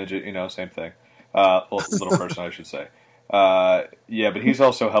tallest midget, same thing. Little person, I should say. Yeah, but he's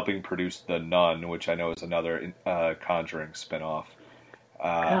also helping produce The Nun, which I know is another Conjuring spinoff.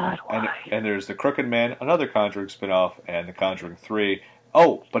 God, why? And there's The Crooked Man, another Conjuring spinoff, and The Conjuring 3.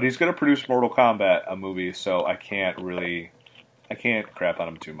 Oh, but he's going to produce Mortal Kombat, a movie, so I can't crap on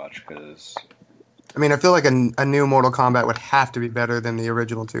him too much, because... I mean, I feel like a new Mortal Kombat would have to be better than the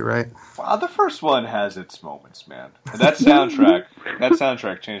original two, right? Well, the first one has its moments, man. And that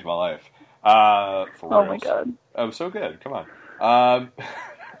soundtrack changed my life. For real. Oh my God. Oh, so good. Come on.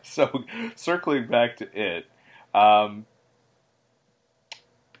 So, circling back to it,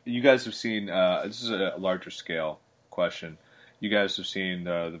 you guys have seen, this is a larger scale question. You guys have seen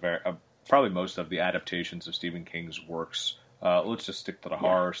probably most of the adaptations of Stephen King's works. Let's just stick to the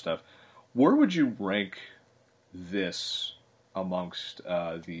horror stuff. Where would you rank this amongst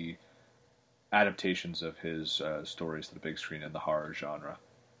the adaptations of his stories to the big screen in the horror genre?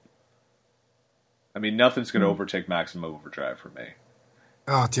 I mean, nothing's going to overtake Maximum Overdrive for me.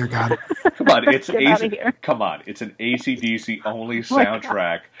 Oh, dear God. Come on, it's an AC/DC only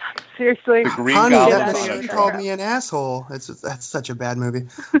soundtrack. Seriously. The Green Honey, Goblin's that on a machine track. called me an asshole. That's such a bad movie.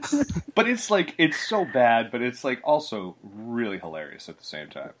 But it's so bad, but it's also really hilarious at the same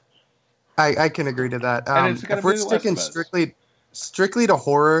time. I can agree to that. If we're sticking strictly to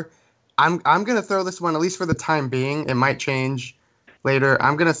horror, I'm going to throw this one, at least for the time being. It might change later.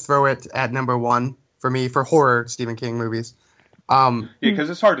 I'm going to throw it at number 1 for me for horror Stephen King movies. Because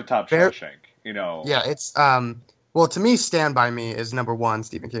it's hard to top Shawshank, Yeah, it's well, to me, Stand By Me is number 1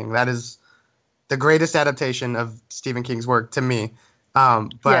 Stephen King. That is the greatest adaptation of Stephen King's work to me.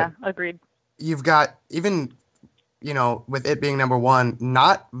 But yeah, agreed. You've got, even, with it being number 1,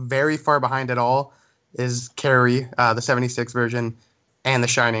 not very far behind at all, is Carrie, the 76 version, and The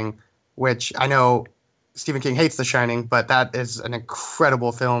Shining, which I know Stephen King hates The Shining, but that is an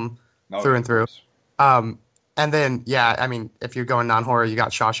incredible film through and through. And then, yeah, I mean, if you're going non-horror, you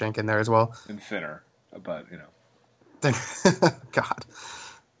got Shawshank in there as well. And thinner, but, Then, God.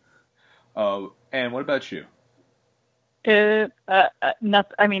 And what about you? I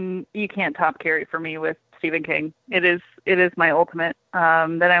mean, you can't top Carrie for me with Stephen King. It is my ultimate.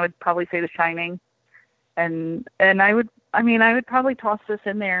 Then I would probably say The Shining, and I would probably toss this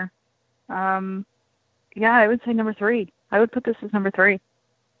in there. Yeah, I would say number 3. I would put this as number 3.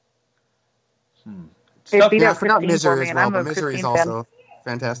 I forgot Misery as well, but Misery is also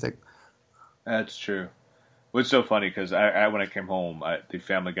fantastic. That's true. What's so funny, because I when I came home, the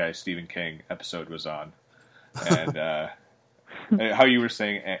Family Guy Stephen King episode was on, and how you were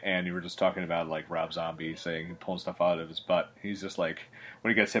saying, and you were just talking about Rob Zombie saying pulling stuff out of his butt. He's just when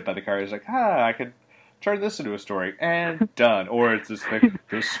he gets hit by the car, he's like, I could turn this into a story, and done. Or it's this thing,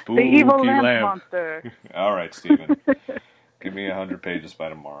 the spooky the evil lamp lamp monster. All right, Stephen, give me 100 pages by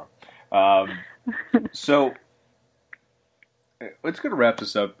tomorrow. So let's go to wrap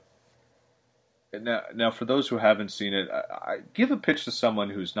this up. Now, for those who haven't seen it, I give a pitch to someone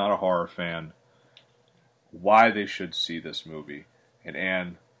who's not a horror fan why they should see this movie. And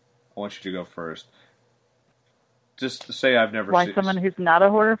Anne, I want you to go first. just to say I've never Why seen... someone who's not a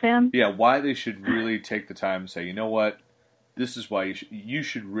horror fan? Yeah, why they should really take the time and say, you know what, this is why you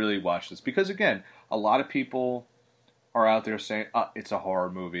should really watch this. Because, again, a lot of people are out there saying, it's a horror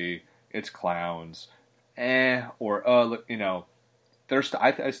movie, it's clowns, or, you know,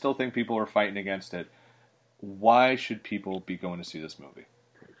 I still think people are fighting against it. Why should people be going to see this movie?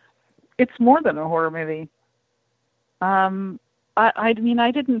 It's more than a horror movie. I mean,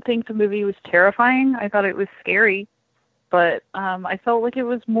 I didn't think the movie was terrifying. I thought it was scary, but I felt like it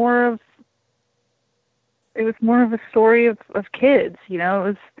was more of a story of kids. You know, it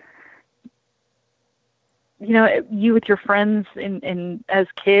was, you know, you with your friends in as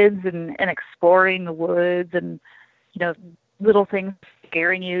kids and exploring the woods and, you know, little things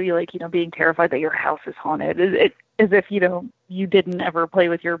scaring you. You like, you know, being terrified that your house is haunted. It as if, you know, you didn't ever play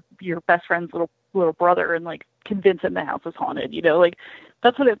with your best friend's little brother and like convince him the house is haunted. You know, like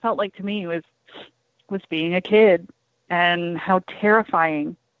that's what it felt like to me was being a kid and how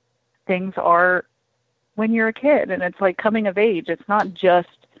terrifying things are when you're a kid. And it's like coming of age. It's not just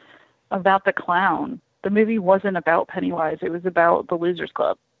about the clown. The movie wasn't about Pennywise. It was about the Losers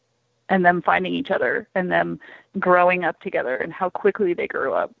Club and them finding each other and them growing up together and how quickly they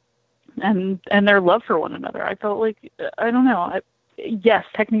grew up and their love for one another. I felt like, I don't know. Yes,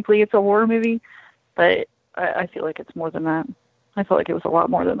 technically it's a horror movie, but I feel like it's more than that. I feel like it was a lot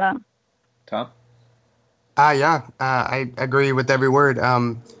more than that. Tom? Yeah, I agree with every word.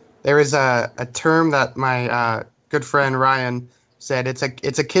 There is a term that my good friend Ryan said. It's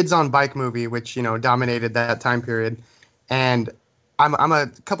a kids on bike movie, which, you know, dominated that time period. And I'm a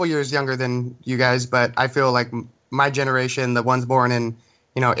couple years younger than you guys, but I feel like my generation, the ones born in,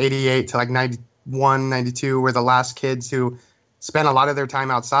 you know, 88 to like 91, 92, were the last kids who spent a lot of their time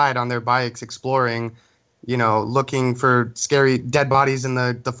outside on their bikes, exploring, you know, looking for scary dead bodies in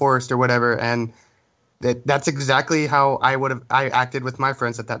the forest or whatever. And that's exactly how I acted with my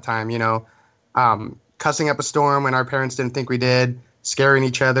friends at that time, you know, cussing up a storm when our parents didn't think we did, scaring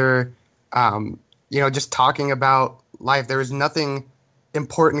each other, you know, just talking about life. There was nothing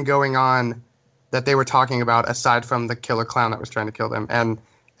important going on that they were talking about aside from the killer clown that was trying to kill them. And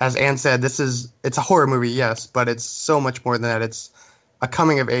as Anne said, it's a horror movie, yes, but it's so much more than that. It's a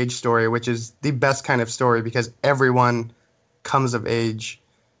coming of age story, which is the best kind of story because everyone comes of age.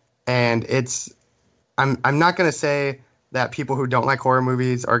 And I'm not going to say that people who don't like horror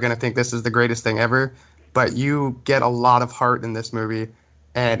movies are going to think this is the greatest thing ever, but you get a lot of heart in this movie.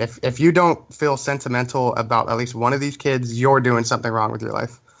 And if you don't feel sentimental about at least one of these kids, you're doing something wrong with your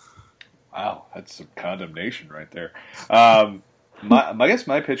life. Wow, that's some condemnation right there. I guess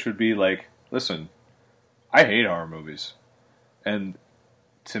my pitch would be like, listen, I hate horror movies. And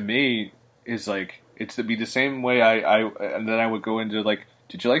to me, it's like, it's to be the same way and then I would go into like,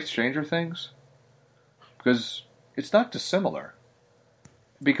 did you like Stranger Things? Because it's not dissimilar.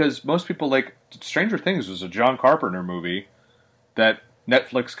 Because most people like, Stranger Things was a John Carpenter movie that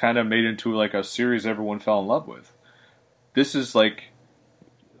Netflix kind of made into like a series everyone fell in love with. This is like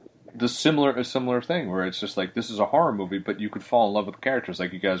a similar thing where it's just like, this is a horror movie, but you could fall in love with the characters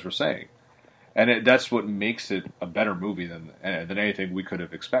like you guys were saying. And that's what makes it a better movie than anything we could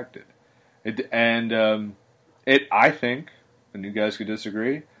have expected. I think, and you guys could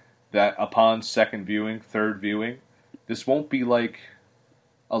disagree, that upon second viewing, third viewing, this won't be like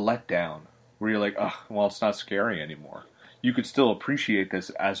a letdown where you're like, oh, well, it's not scary anymore. You could still appreciate this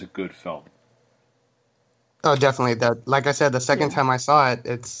as a good film. Oh, definitely. That, like I said, the second time I saw it,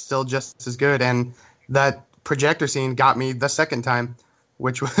 it's still just as good. And that projector scene got me the second time,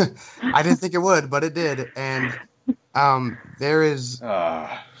 which I didn't think it would, but it did. And there is,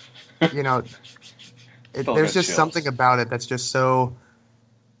 you know, there's just something about it that's just so,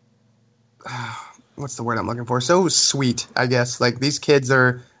 what's the word I'm looking for? So sweet, I guess. Like, these kids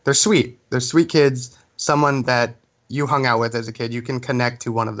they're sweet. They're sweet kids. Someone that you hung out with as a kid, you can connect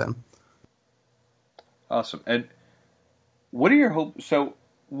to one of them. Awesome. And what are your hopes? So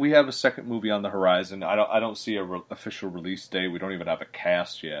we have a second movie on the horizon. I don't see a official release date. We don't even have a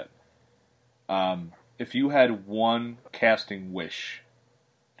cast yet. If you had one casting wish,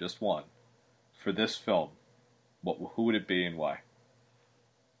 just one, for this film, who would it be and why?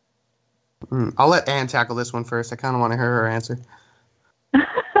 I'll let Anne tackle this one first. I kind of want to hear her answer.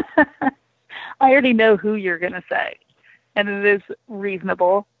 I already know who you're going to say, and it is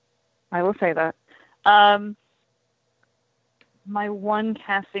reasonable. I will say that. My one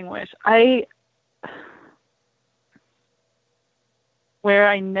casting wish, where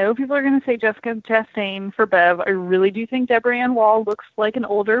I know people are going to say Jessica Chastain for Bev. I really do think Deborah Ann Wall looks like an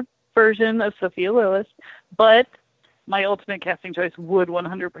older version of Sophia Lillis, but my ultimate casting choice would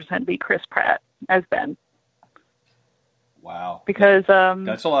 100% be Chris Pratt as Ben. Wow. Because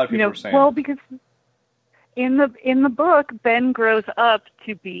That's a lot of people are saying. well, because in the book, Ben grows up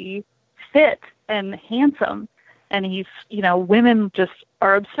to be fit and handsome, and he's women just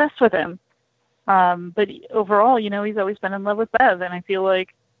are obsessed with him. But overall, he's always been in love with Bev, and I feel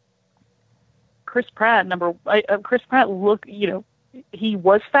like Chris Pratt looked, he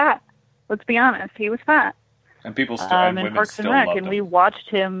was fat. Let's be honest, he was fat. And people still, and in women Parks still and Rec, loved and him. we watched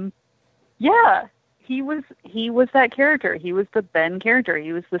him. Yeah, he was that character. He was the Ben character.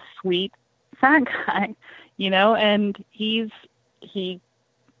 He was the sweet fat guy, and he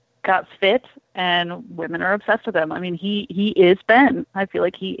got fit, and women are obsessed with him. I mean, he is Ben. I feel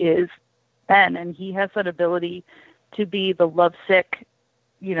like he is Ben, and he has that ability to be the lovesick,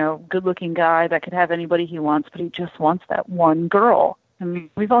 good-looking guy that could have anybody he wants, but he just wants that one girl. I mean,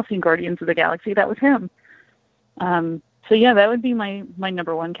 we've all seen Guardians of the Galaxy. That was him. So yeah, that would be my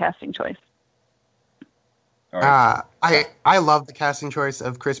number one casting choice. All right. I love the casting choice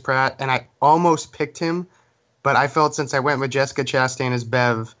of Chris Pratt, and I almost picked him, but I felt since I went with Jessica Chastain as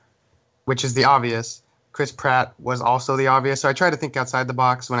Bev, which is the obvious, Chris Pratt was also the obvious. So I tried to think outside the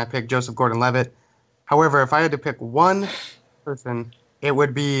box when I picked Joseph Gordon-Levitt. However, if I had to pick one person, it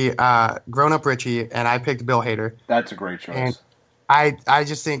would be grown-up Richie, and I picked Bill Hader. That's a great choice. And I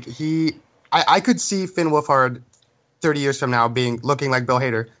just think I could see Finn Wolfhard 30 years from now looking like Bill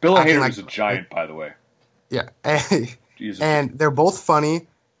Hader. Bill Hader is a giant, by the way. Yeah. And they're both funny.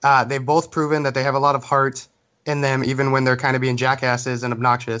 They've both proven that they have a lot of heart in them, even when they're kind of being jackasses and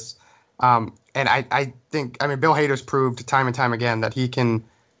obnoxious. And I think Bill Hader's proved time and time again that he can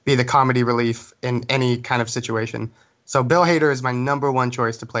be the comedy relief in any kind of situation. So Bill Hader is my number one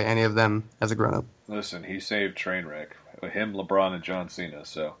choice to play any of them as a grown-up. Listen, he saved Trainwreck. Him, LeBron, and John Cena.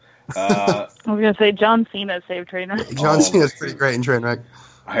 So I was going to say John Cena saved Trainwreck. John Cena's pretty great in Trainwreck.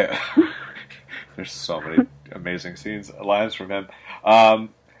 There's so many amazing lines from him. The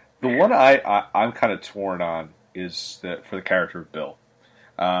one I'm kind of torn on is for the character of Bill.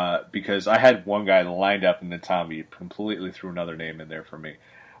 Because I had one guy lined up, and then Tommy completely threw another name in there for me.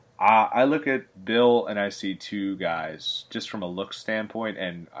 I look at Bill, and I see two guys, just from a look standpoint,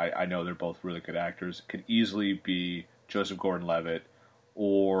 and I know they're both really good actors, could easily be Joseph Gordon-Levitt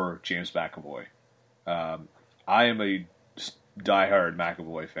or James McAvoy. I am a diehard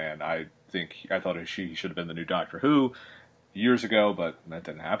McAvoy fan. I thought he should have been the new Doctor Who years ago, but that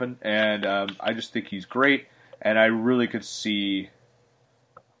didn't happen. And I just think he's great, and I really could see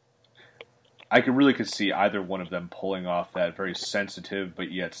either one of them pulling off that very sensitive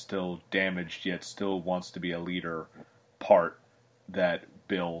but yet still damaged, yet still wants to be a leader part that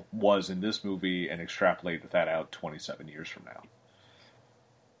Bill was in this movie, and extrapolate that out 27 years from now.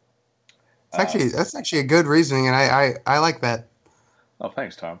 That's actually a good reasoning, and I like that. Oh,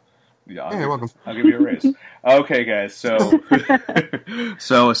 thanks, Tom. Yeah, you're welcome. I'll give you a raise. Okay, guys. So,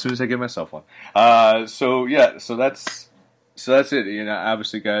 so as soon as I give myself one, so that's it.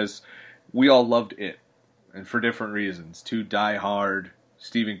 Obviously, guys, we all loved it, and for different reasons. Two die-hard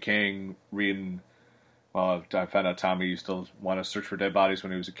Stephen King reading. Well, I found out Tommy used to want to search for dead bodies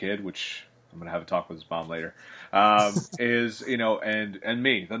when he was a kid, which I'm going to have a talk with his mom later. And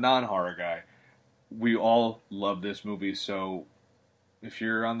me, the non-horror guy. We all love this movie, so if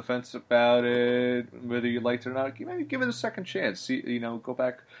you're on the fence about it, whether you liked it or not, maybe give it a second chance. See, go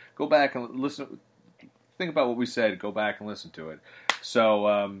back and listen. Think about what we said. Go back and listen to it.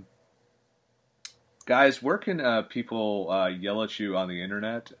 So, guys, where can people yell at you on the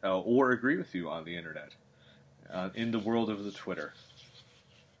internet or agree with you on the internet in the world of the Twitter?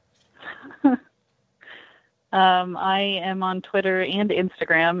 I am on Twitter and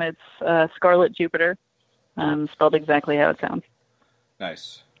Instagram. It's Scarlet Jupiter, spelled exactly how it sounds.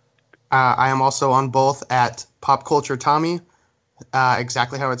 Nice. I am also on both at Pop Culture Tommy,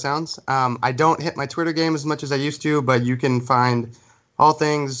 exactly how it sounds. I don't hit my Twitter game as much as I used to, but you can find all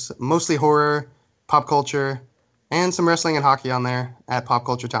things, mostly horror, pop culture, and some wrestling and hockey on there at Pop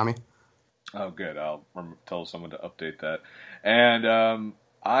Culture Tommy. Oh, good. I'll tell someone to update that. And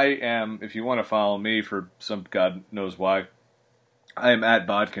I am, if you want to follow me for some God knows why, I am at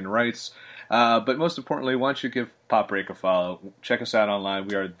Bodkin Writes. But most importantly, why don't you give Pop Break a follow? Check us out online.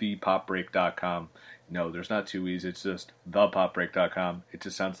 We are thepopbreak.com. No, there's not two E's. It's just thepopbreak.com. It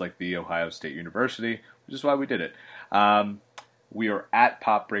just sounds like the Ohio State University, which is why we did it. We are at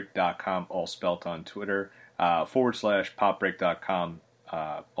popbreak.com, all spelt on Twitter, /popbreak.com,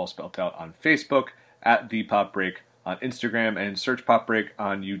 all spelt out on Facebook, at thepopbreak on Instagram, and search Pop Break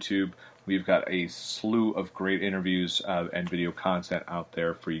on YouTube. We've got a slew of great interviews and video content out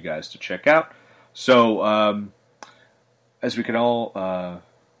there for you guys to check out. So, as we can all,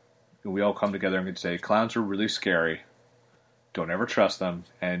 we all come together and can say, clowns are really scary, Don't ever trust them.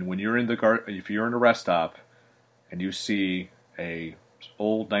 And when you're in if you're in a rest stop and you see a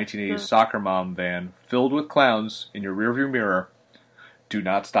old 1980s soccer mom van filled with clowns in your rearview mirror, do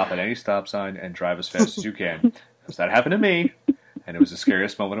not stop at any stop sign and drive as fast as you can. Because that happened to me, and it was the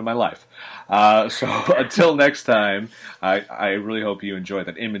scariest moment of my life. So until next time, I really hope you enjoy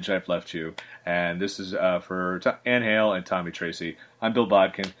that image I've left you. And this is for Ann Hale and Tommy Tracy. I'm Bill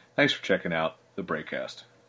Bodkin. Thanks for checking out the Breakcast.